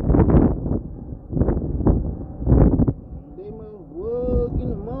morning. They must work.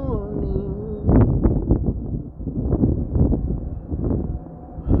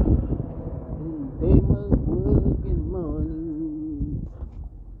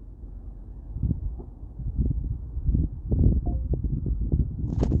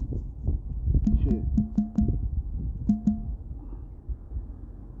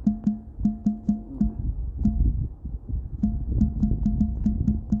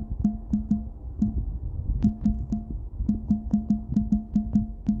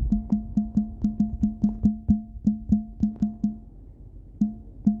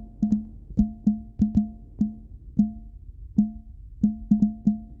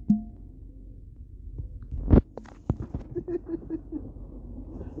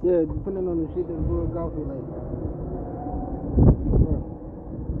 Yeah, depending on the shit that's real golfy, like, bro,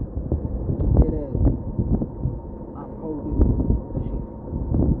 dead ass. I'm holding that shit.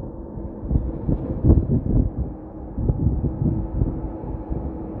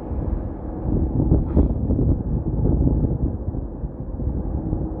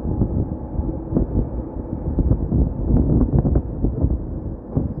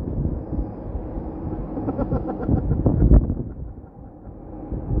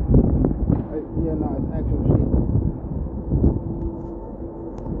 Yeah, no, it's actual shit.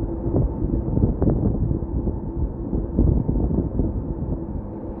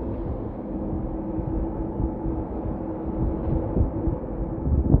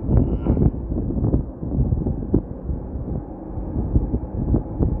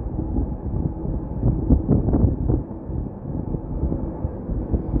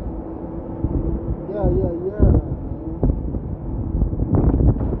 Yeah, man.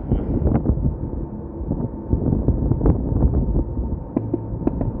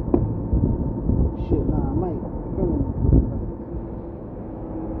 Shit, nah, I might. I'm feeling like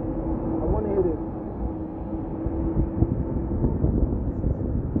I want to hit it.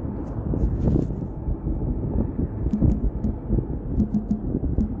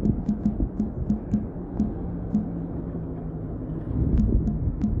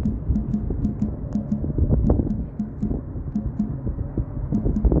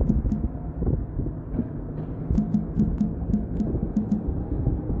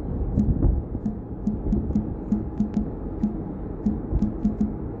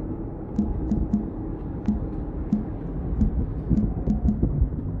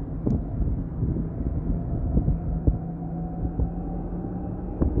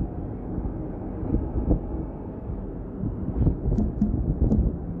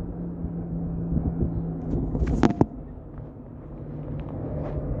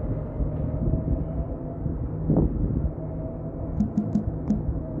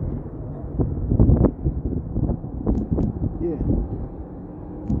 Yeah.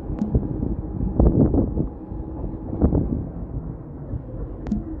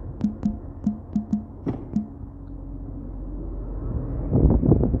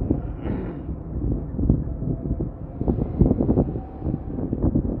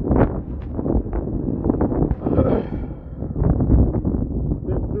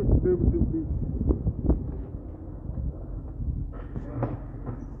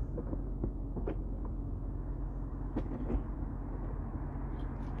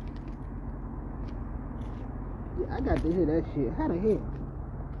 Yeah, I got to hear that shit. How the hell?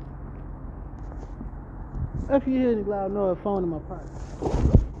 If you hear the loud noise, phone in my pocket.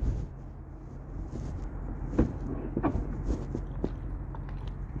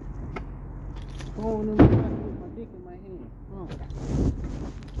 Phone in my pocket with my dick in my hand. Oh.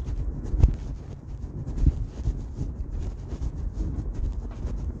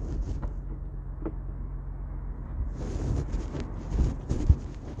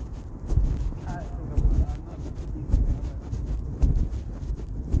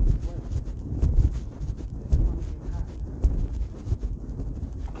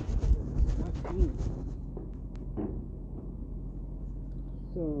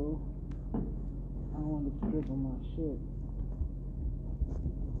 So, I want to strip on my shit.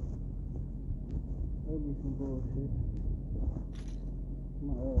 That'd be some bullshit.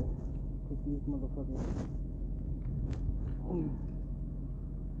 My put these motherfuckers.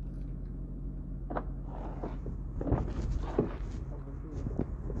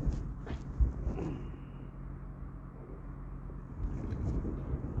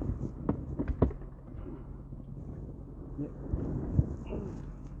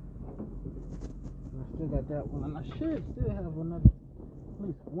 I still got that one, and I should still have another, at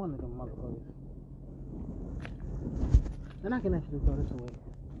least one of them motherfuckers. And I can actually throw this away.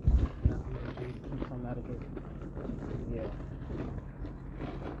 Nah, I'm gonna keep some out of it. Yeah.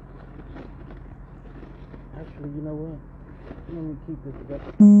 Actually, you know what? Let me keep this up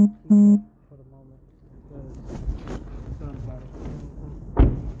for the moment. Because something about it.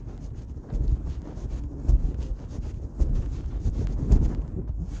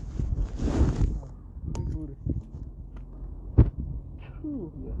 Big booty.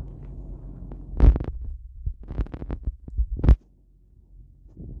 Ooh, yeah.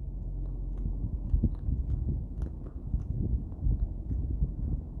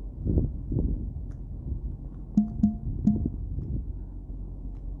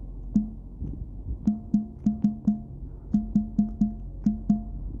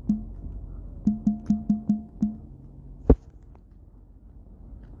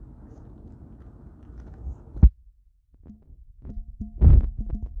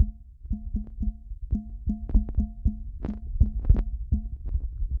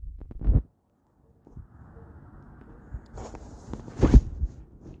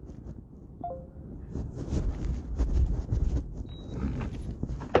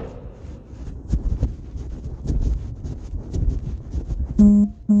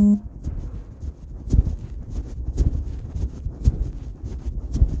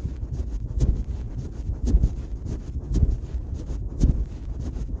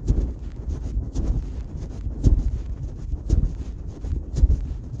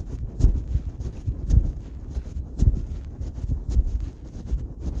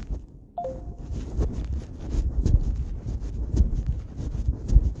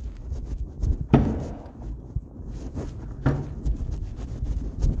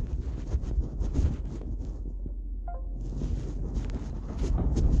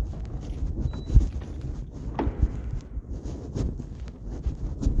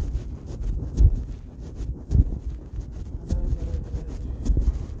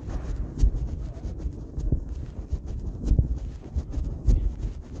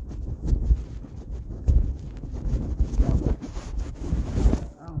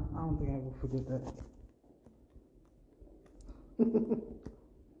 think I will forget that.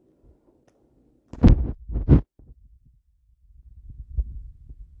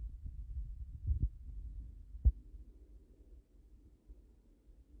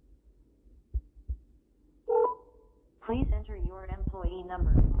 Please enter your employee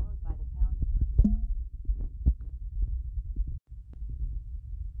number followed by the pound sign.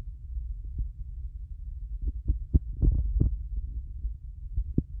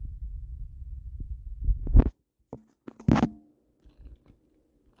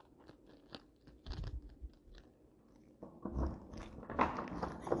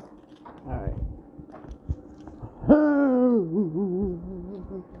 Alright.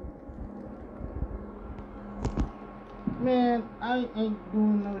 Man, I ain't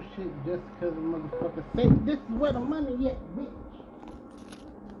doing no shit just because a motherfucker say this is where the money at, bitch.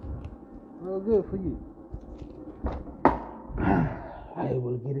 Well, good for you. I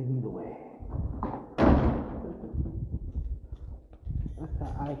will get it either way. That's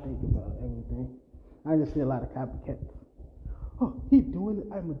how I think about everything. I just see a lot of copycats. Oh, he doing it,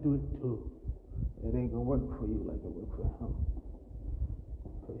 I'ma do it too. It ain't gonna work for you like it worked for him.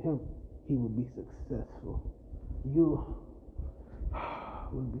 For him, he will be successful. You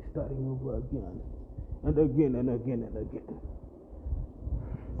will be starting over again, and again, and again, and again.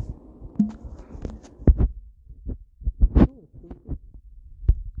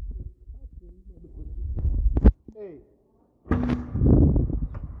 Hey.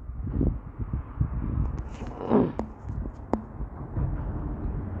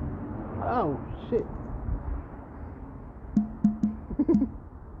 Oh, shit.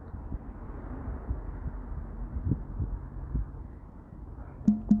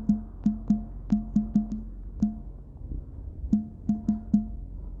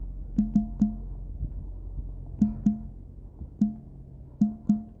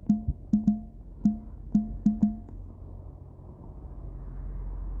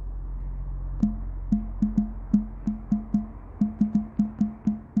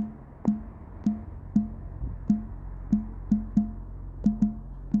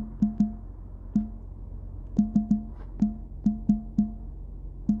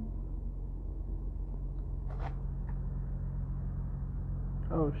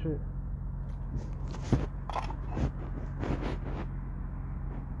 Oh, shit.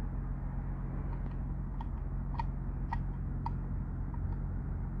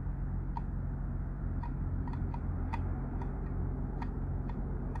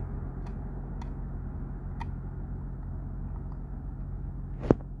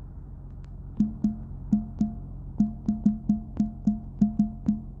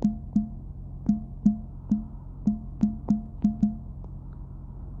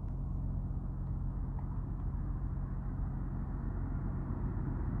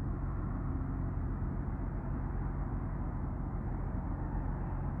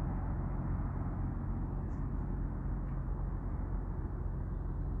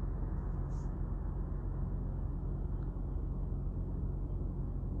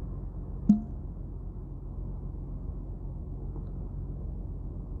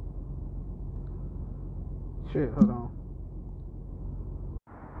 Shit, hold on.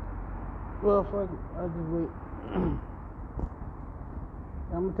 Well, fuck it. I'll just wait.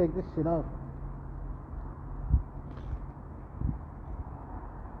 I'm gonna take this shit off.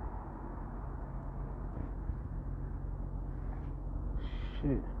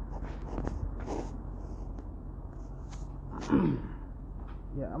 Shit.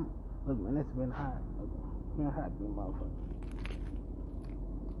 Yeah, look, man, it's been hot. It's been hot, you motherfucker.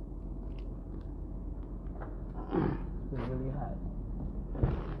 It's been really hot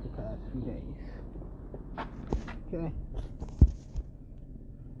the past few days. Okay. I've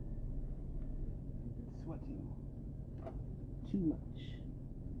been sweating too much.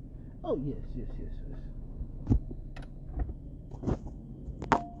 Oh, yes.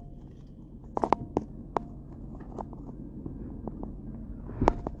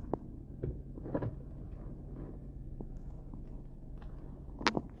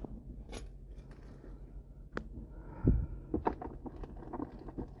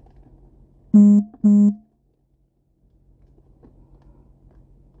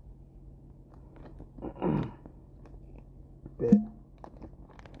 Bet.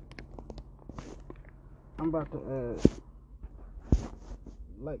 I'm about to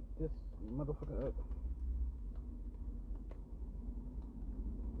light this motherfucker up.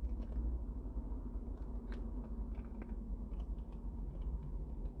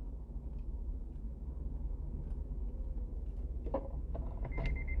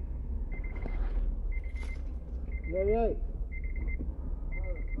 Yay.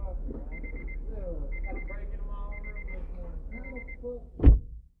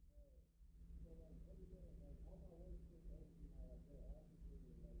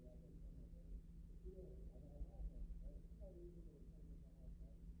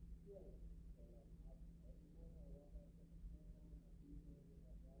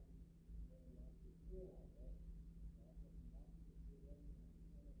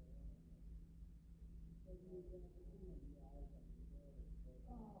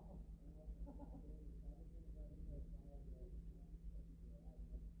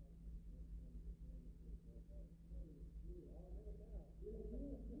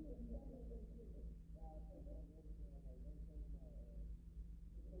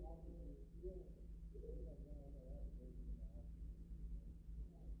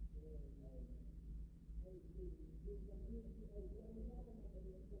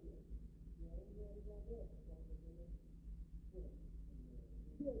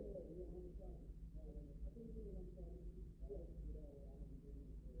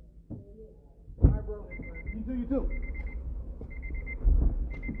 Alright, bro. You too.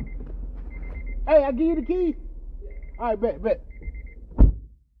 Hey, I give you the key. Alright, bet.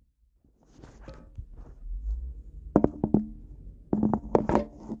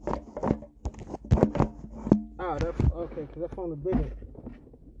 Oh, that's okay, because that's on the bigger.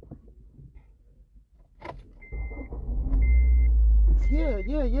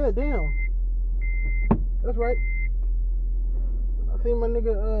 Yeah, damn. That's right. I seen my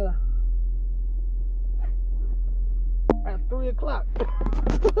nigga at 3 o'clock.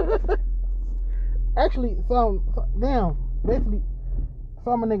 Actually, basically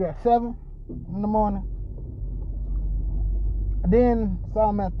saw my nigga at 7 in the morning. Then saw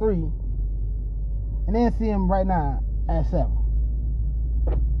him at 3. And then see him right now at 7.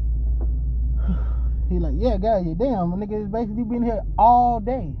 He like, yeah, God, yeah, damn, my nigga is basically been here all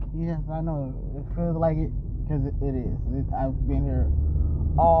day. Yes, I know, it feels like it, because it is. I've been here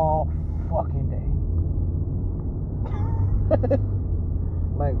all fucking day.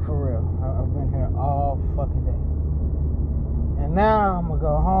 Like, for real, I've been here all fucking day. And now I'm gonna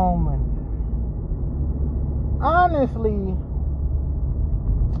go home and honestly,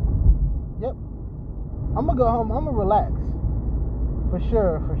 yep, I'm gonna go home, I'm gonna relax. For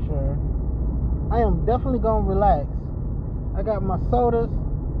sure. I am definitely gonna relax. I got my sodas.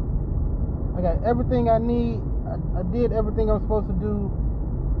 I got everything I need. I did everything I'm supposed to do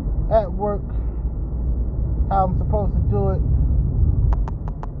at work, how I'm supposed to do it.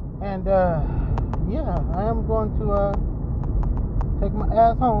 And yeah, I am going to take my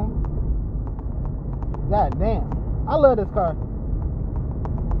ass home. God damn, I love this car.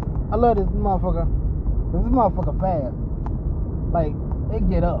 I love this motherfucker. This motherfucker fast. Like, it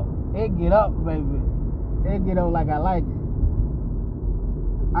get up, baby. It get up like I like it.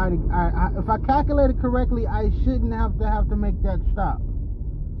 If I calculated correctly, I shouldn't have to make that stop.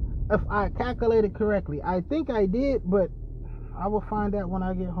 If I calculated correctly, I think I did, but I will find out when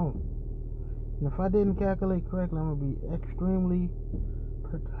I get home. And if I didn't calculate correctly, I'm gonna be extremely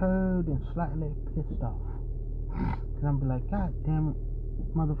perturbed and slightly pissed off. And I'm be like, God damn it,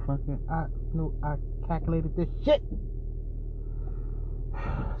 motherfucker! I know I calculated this shit.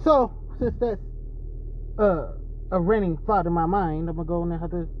 So since that's a running thought in my mind, I'm gonna go and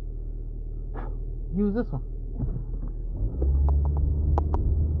have to use this one.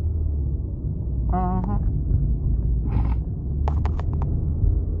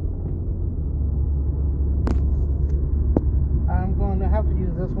 I'm going to have to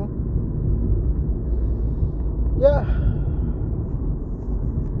use this one. Yeah.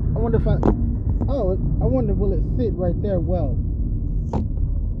 I wonder if I wonder will it sit right there well.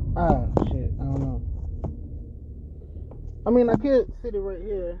 Ah, shit, I don't know. I mean, I could sit it right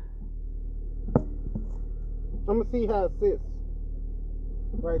here. I'm gonna see how it sits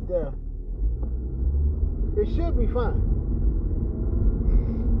right there. It should be fine.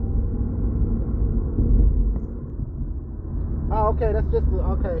 Oh, okay, that's just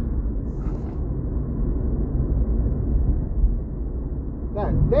okay.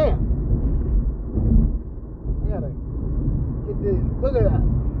 God damn. I gotta get this. Look at that.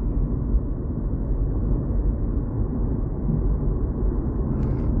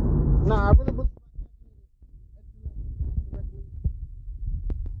 Nah, I really believe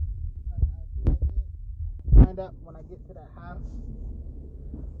I find out when I get to that house.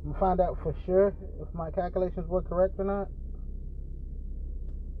 I'm gonna find out for sure if my calculations were correct or not.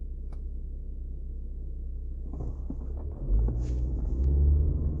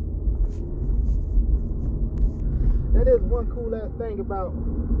 That is one cool ass thing about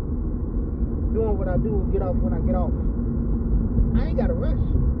doing what I do and get off when I get off. I ain't gotta rush.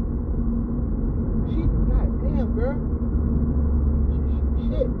 Goddamn, girl.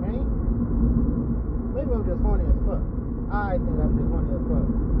 Shit, man. Maybe I'm just horny as fuck. I think I'm just horny as fuck.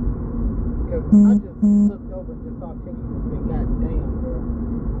 Because I just looked over and just saw titties and said, goddamn, girl.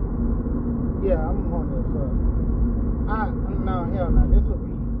 Yeah, I'm horny as fuck. No, hell no. This would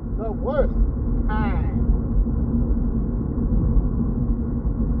be the worst time.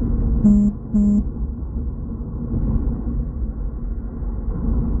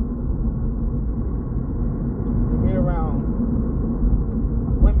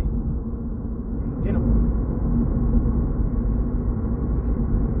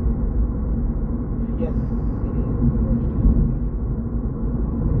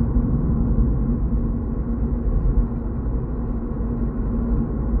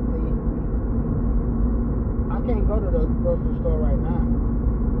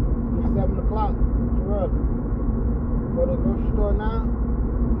 to the grocery store now.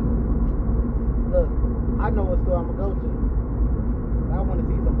 Look, I know what store I'm gonna go to. I want to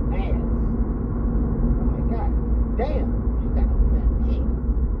see some ass. I'm like, God damn, she got a fat ass.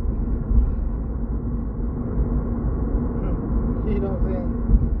 You know what I'm saying?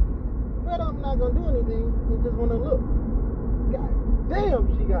 But I'm not gonna do anything. I just wanna look. God damn,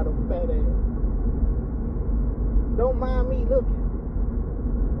 she got a fat ass. Don't mind me looking.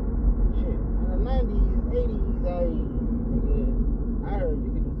 Shit. In the 90s, 80s, I heard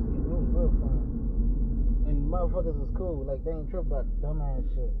you could do it was real fun. And motherfuckers was cool. Like, they ain't trip about dumbass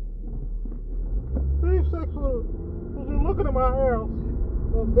shit. They sex with her. Was you looking at my house?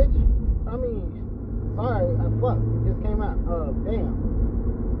 Well, bitch, I mean, sorry, I fucked. It just came out. Damn.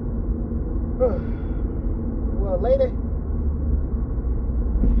 Well, lady,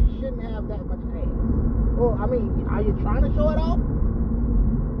 you shouldn't have that much ass. Well, I mean, are you trying to show it off?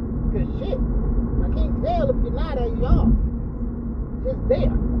 Cause shit, I can't tell if you're not or you are. It's just there.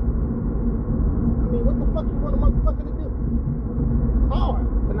 I mean, what the fuck you want a motherfucker to do? It's hard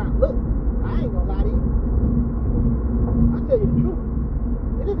to not look. I ain't gonna lie to you. I'll tell you the truth.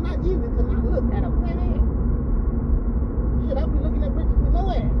 It is not easy to not look at a fat ass. Shit, I be looking at bitches with no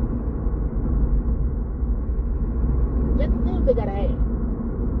ass. Just to see if they got an ass.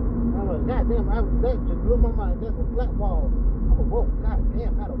 I'm like, goddamn, that just blew my mind. That's a flat wall. I'm like, whoa,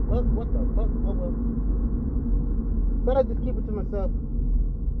 goddamn, how the fuck? What the fuck? Oh, well. But I just keep it to myself.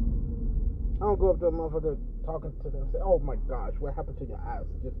 I don't go up to a motherfucker talking to them and say, oh my gosh, what happened to your eyes?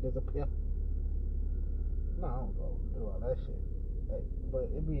 Just disappear. No, I don't go do all that shit. Like, but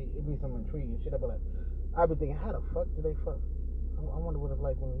it be some intriguing shit. I be thinking, how the fuck do they fuck? I wonder what it's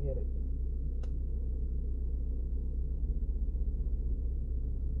like when you hear it.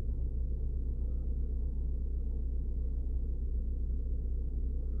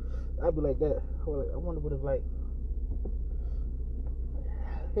 I'd be like that. I wonder what it's like.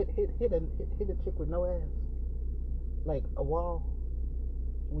 Hit a chick with no ass. Like a wall.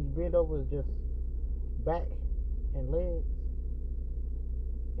 When you bend over, it's just back and legs.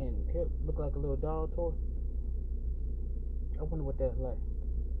 And hip look like a little dog toy. I wonder what that's like.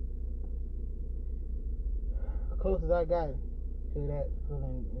 The closest I got to that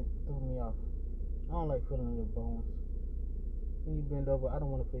feeling, it threw me off. I don't like feeling your bones. When you bend over, I don't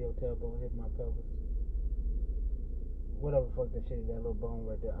want to feel your tailbone hit my pelvis. Whatever fuck that shit is, that little bone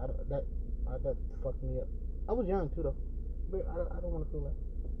right there. That fucked me up. I was young too though, but I don't want to feel that.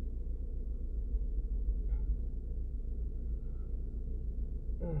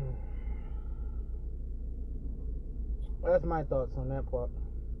 That's my thoughts on that part.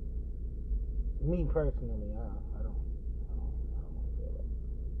 Me personally, I don't want to feel that.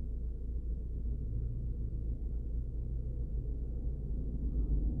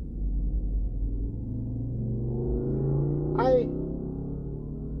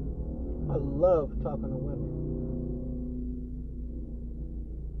 I love talking to women.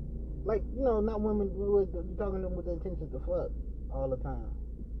 Like, you know, not women who are talking to them with the intention to fuck all the time.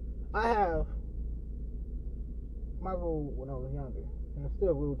 I have my rule when I was younger, and it's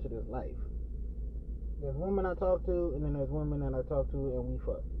still rule to this life. There's women I talk to, and then there's women that I talk to, and we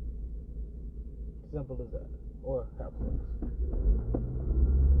fuck. Simple as that. Or have sex.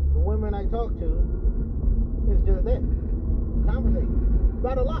 The women I talk to, it's just that. Conversate.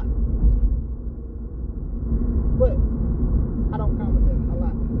 About a lot. But I don't conversate a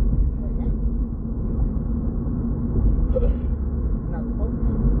lot right now. It's not the focus.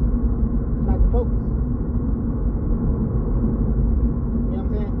 It's not the focus. You know what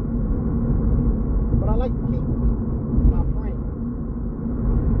I'm saying? But I like to keep my friends.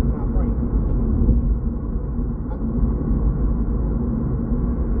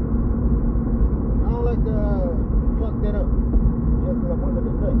 I don't like to fuck that up just because I wanted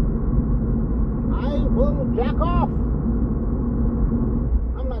to nut. I will jack off.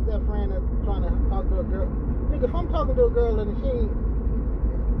 I'm not that friend that's trying to talk to a girl. Nigga, if I'm talking to a girl and she ain't,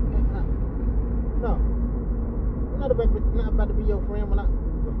 no, I'm not about to be your friend when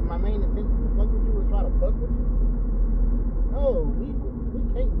if my main intention to fuck with you is try to fuck with you. No, we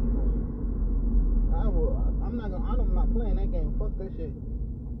can't be friends. I'm not playing that game. Fuck that shit.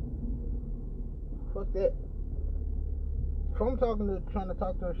 Fuck that. If I'm trying to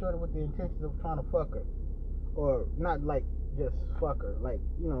talk to a shorty with the intention of trying to fuck her, or not like just fuck her, like,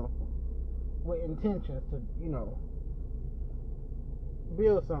 you know, with intentions to, you know,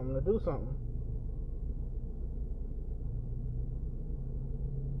 build something, to do something.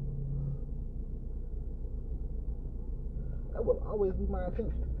 That will always be my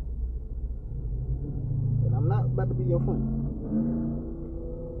intention. And I'm not about to be your friend.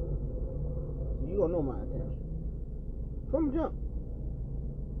 You gonna know my intention. from jump.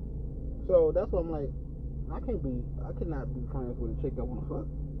 So that's why I'm like, I cannot be friends with a chick I wanna fuck.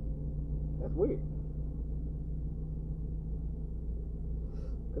 That's weird.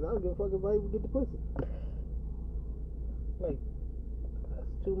 Cause I don't give a fuck if I even get the pussy. Like,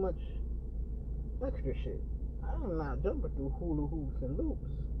 that's too much extra shit. I'm not jumping through hula hoops and loops.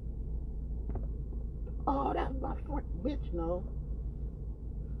 Oh, that's my friend. Bitch, no.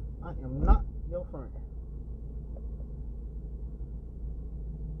 I am not your friend.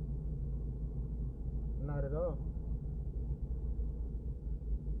 Not at all.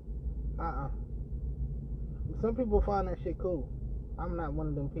 Some people find that shit cool. I'm not one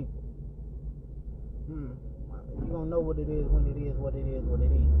of them people. You gonna know what it is when it is what it is what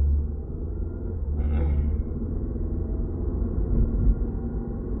it is.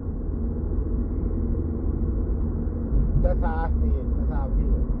 That's how I see it. That's how I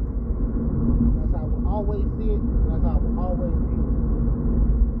view it. That's how I will always see it. That's how I will always view it.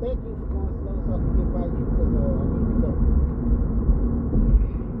 Thank you for going slow so I can get by you because I need to go.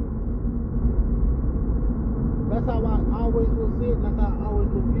 That's how I always will see it. And that's how I always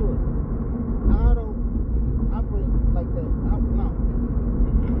will view it. I don't operate like that. No.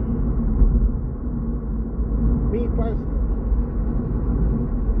 Me personally.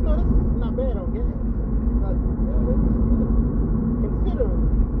 No, this is not bad on gas. Like, yeah, this is good. Considering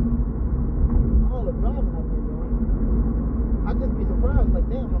all the driving I've been doing, I'd just be surprised, like,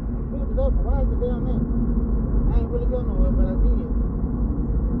 damn, I filled it up, why is it down there? I ain't really going nowhere, but I did.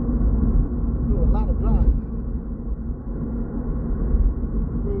 Do a lot of driving.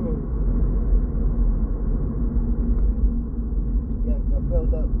 Yeah, cause I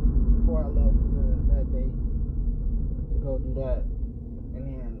filled up before I left that day to go do that, and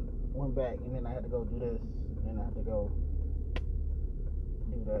then went back, and then I had to go do this, and then I had to go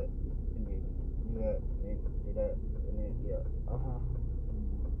do that, and then do that, and then do that, and then, yeah,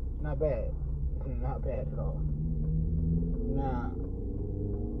 not bad. Not bad at all. Now,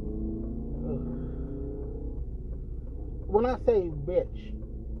 when I say bitch,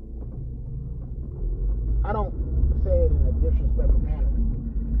 I don't say it in a disrespectful manner.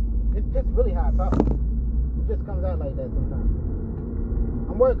 It's just really how I talk. It just comes out like that sometimes.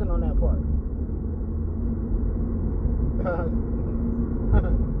 I'm working on that part. I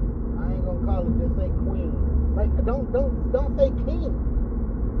ain't gonna call it, just say queen. Like, don't say king.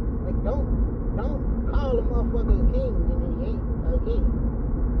 Like, don't call a motherfucker a king and he ain't a king.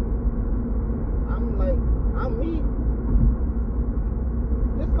 I'm like, I'm me.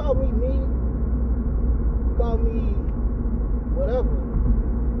 Just call me me. Call me whatever.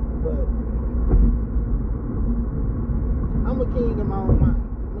 But I'm a king in my own mind.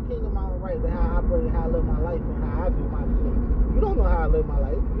 I'm a king in my own right to how I operate, how I live my life, and how I do my shit. You don't know how I live my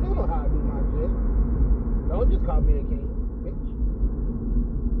life. You don't know how I do my shit. Don't just call me a king, bitch.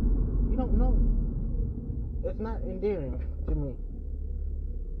 You don't know me. It's not endearing to me.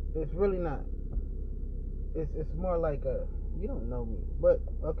 It's really not. It's more like you don't know me. But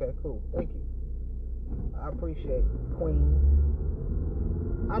okay, cool. Thank you. I appreciate it, queen.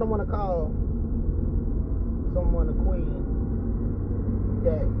 I don't want to call someone a queen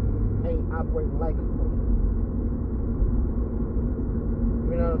that ain't operating like a queen.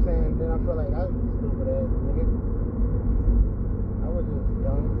 You know what I'm saying? Then I feel like I was a stupid ass nigga. I was just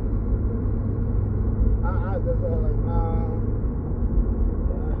young. I just felt like, nah.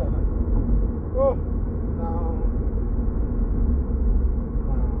 Oh, no.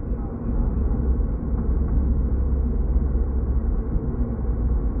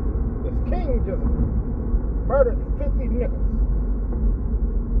 This king just murdered 50 niggas.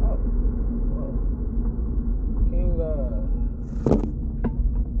 Oh, well. King,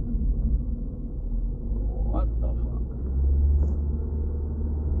 what the fuck?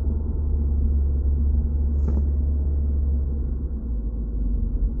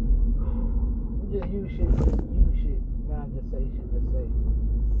 Just use shit, Now just say shit, just say.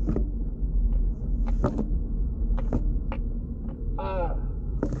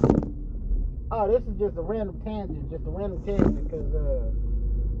 Oh, this is just a random tangent, because, this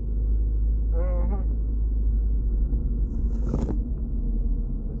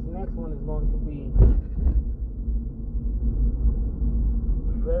next one is going to be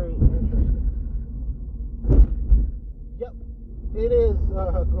very interesting. Yep, it is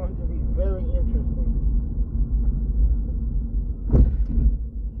going to be very interesting.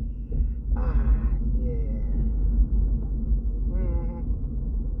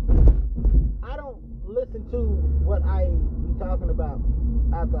 I don't listen to what I be talking about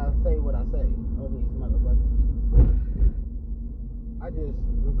after I say what I say on these motherfuckers. I just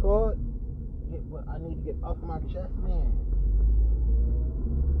record, get what I need to get off my chest, man.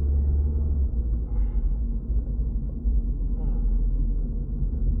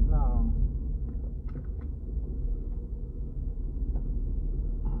 No.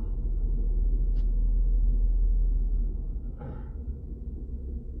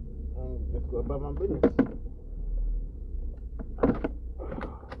 And let's go about my business.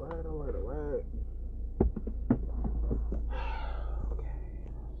 Alright. Okay,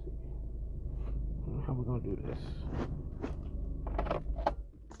 let's see. How we gonna do this?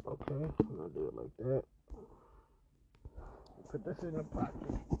 Okay, I'm gonna do it like that. Put this in the pocket.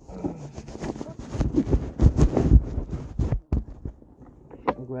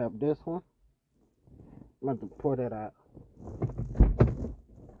 Grab this one. I'm going to pour that out.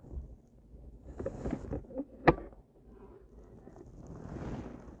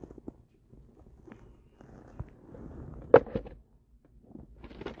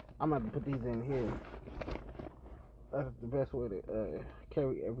 I'm going to put these in here. That's the best way to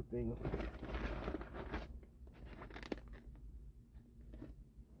carry everything.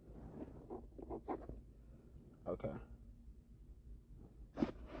 Okay.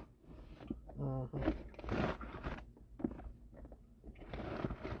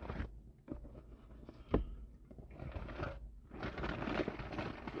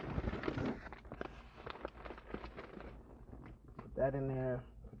 Put that in there.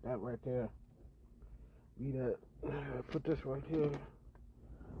 Put that right there. Put this right here.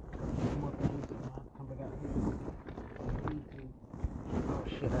 Come back out here. Oh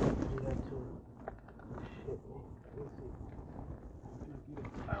shit, I have to do that too. Shit, man. Let's see.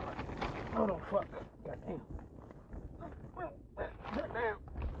 Alright. Oh no, fuck. Goddamn. Goddamn.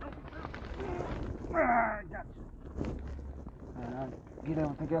 Gotcha. Alright, get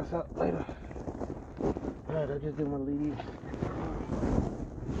everything else out later. Alright, I just didn't want to leave.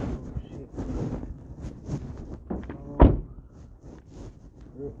 Oh shit.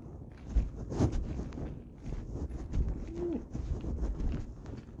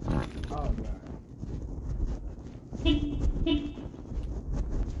 Oh god.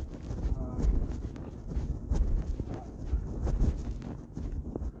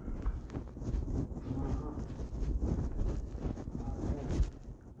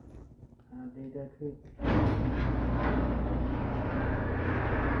 I did that too.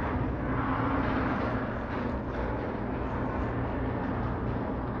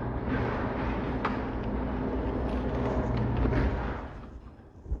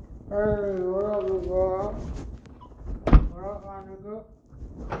 Hey, what up, big boy? What up, my nigga?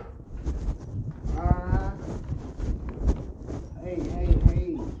 Hey.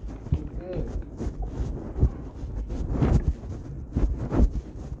 You good?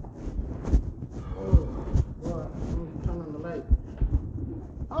 What? I'm turning the light.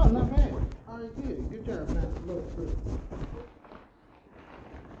 Oh, not bad. Oh, you did. Good job, man. Look.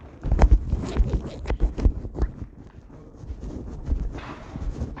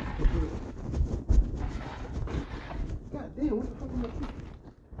 God damn, what the fuck am I doing?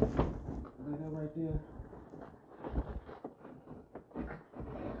 Lay that right there.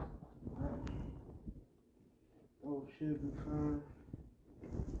 Oh, should be fine.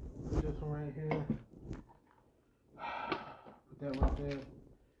 Put this one right here. Put that right there.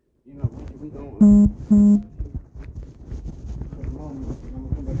 You know, we going for the moment. I'm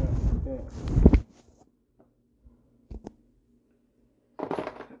gonna come back out like that.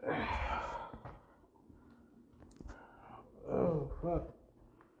 Oh, fuck.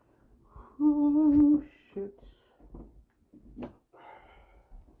 Oh, shit.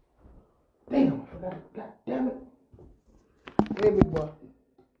 Damn, I forgot. God damn it. Hey, big boy.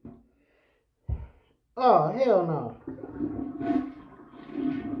 Oh, hell no.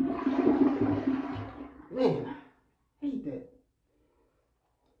 Man, I hate that.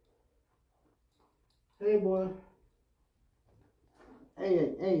 Hey, boy.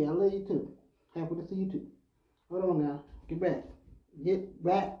 Hey, I love you too. Happy to see you too. Hold on now. Get back. Get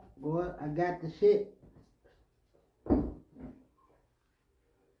back, boy. I got the shit.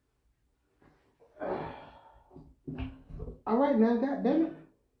 All right now, god damn it.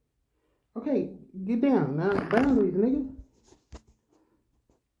 Okay, get down now. Boundaries, nigga.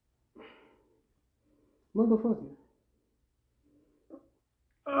 Motherfucker.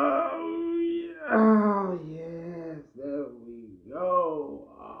 Oh yeah. Oh yes. There we go.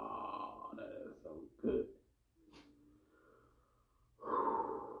 Oh, that is so good.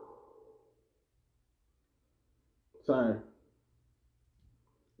 Sorry.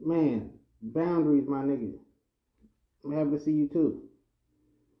 Man, boundaries, my nigga. I'm happy to see you too.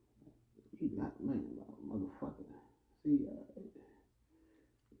 You not, man, motherfucker. See,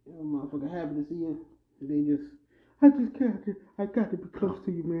 my motherfucker happy to see you. They just, I got to be close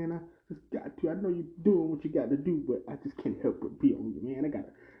to you, man. I just got to. I know you're doing what you got to do, but I just can't help but be on you, man. I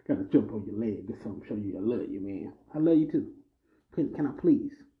gotta jump on your leg or something, show you I love you, man. I love you too. Can I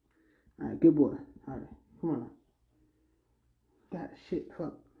please? All right, good boy. All right, come on. God, shit,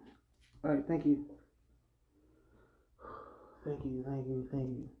 fuck. All right, thank you. Thank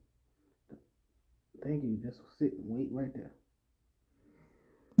you. Thank you. Just sit and wait right there.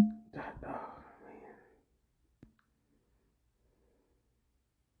 Oh, man.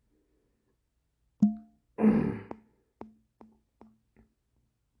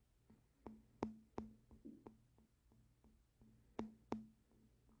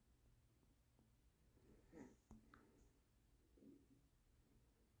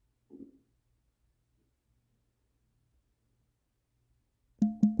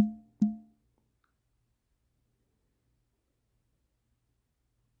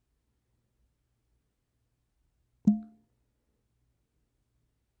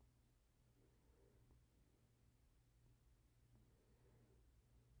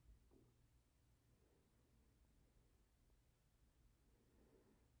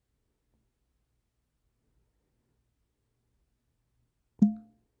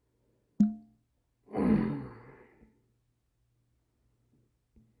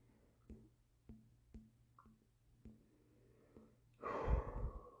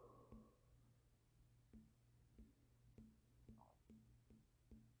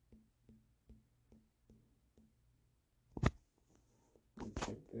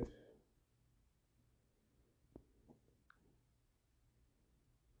 Check this.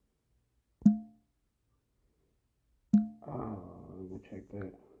 Let me check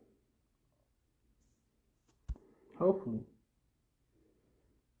that. Hopefully.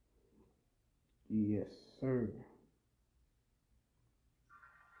 Yes, sir.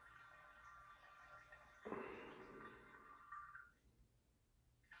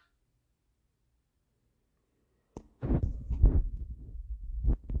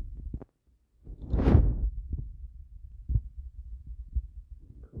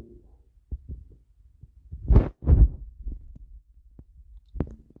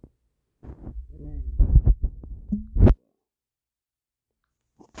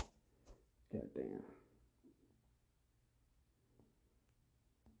 Goddamn.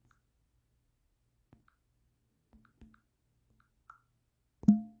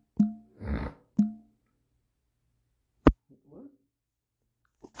 What?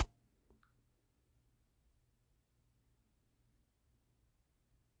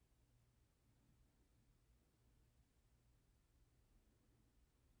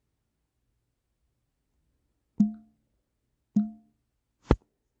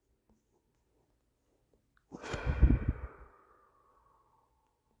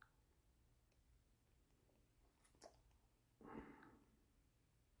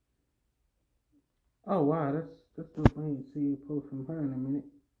 Oh wow, that's dope. I ain't see a post from her in a minute.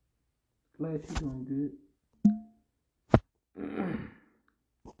 Glad she's doing good.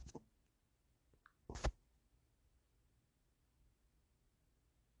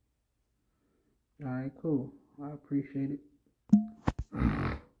 Alright, cool. I appreciate it.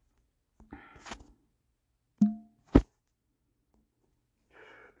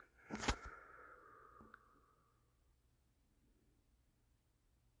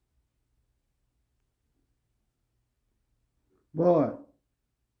 Boy.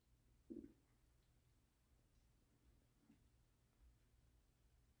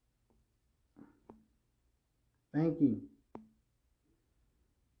 Thank you.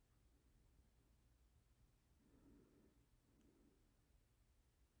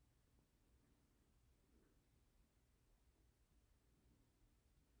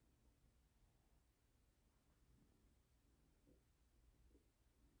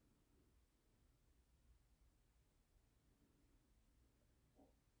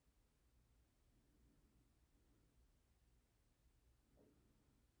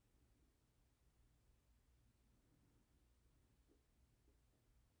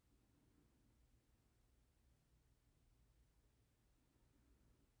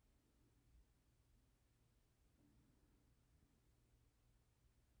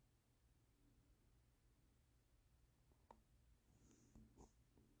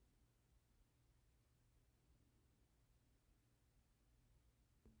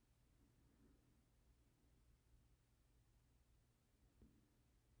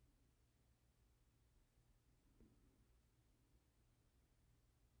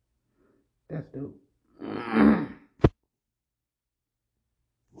 That's dope.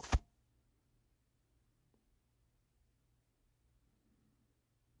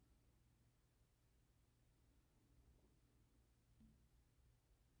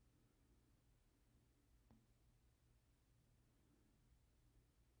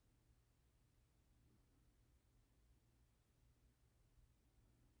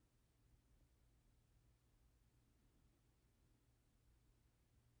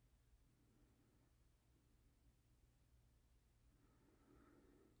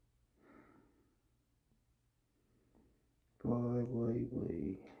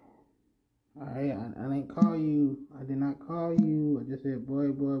 Boy. Alright, I didn't call you. I did not call you. I just said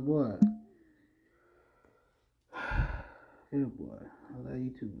boy. Good boy. I love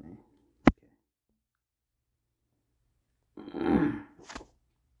you too, man.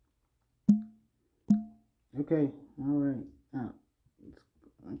 Okay. Alright.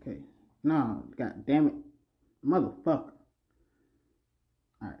 Okay. No, god damn it. Motherfucker.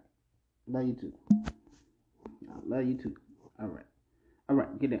 Alright. Love you too. I love you too.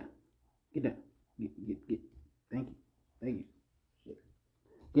 Alright, get down. Get. Thank you. Shit.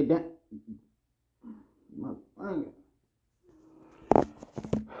 Get down. Motherfucker.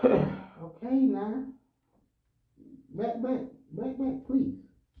 Okay, now. Back, please.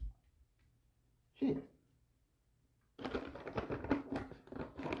 Shit.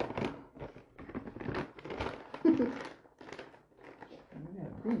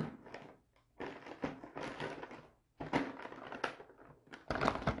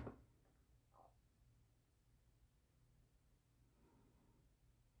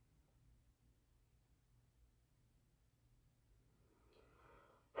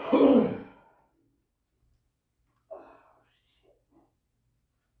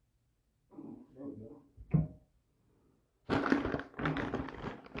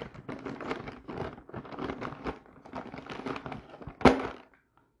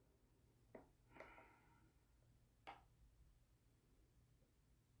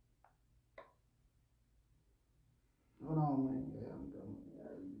 Hold on, man.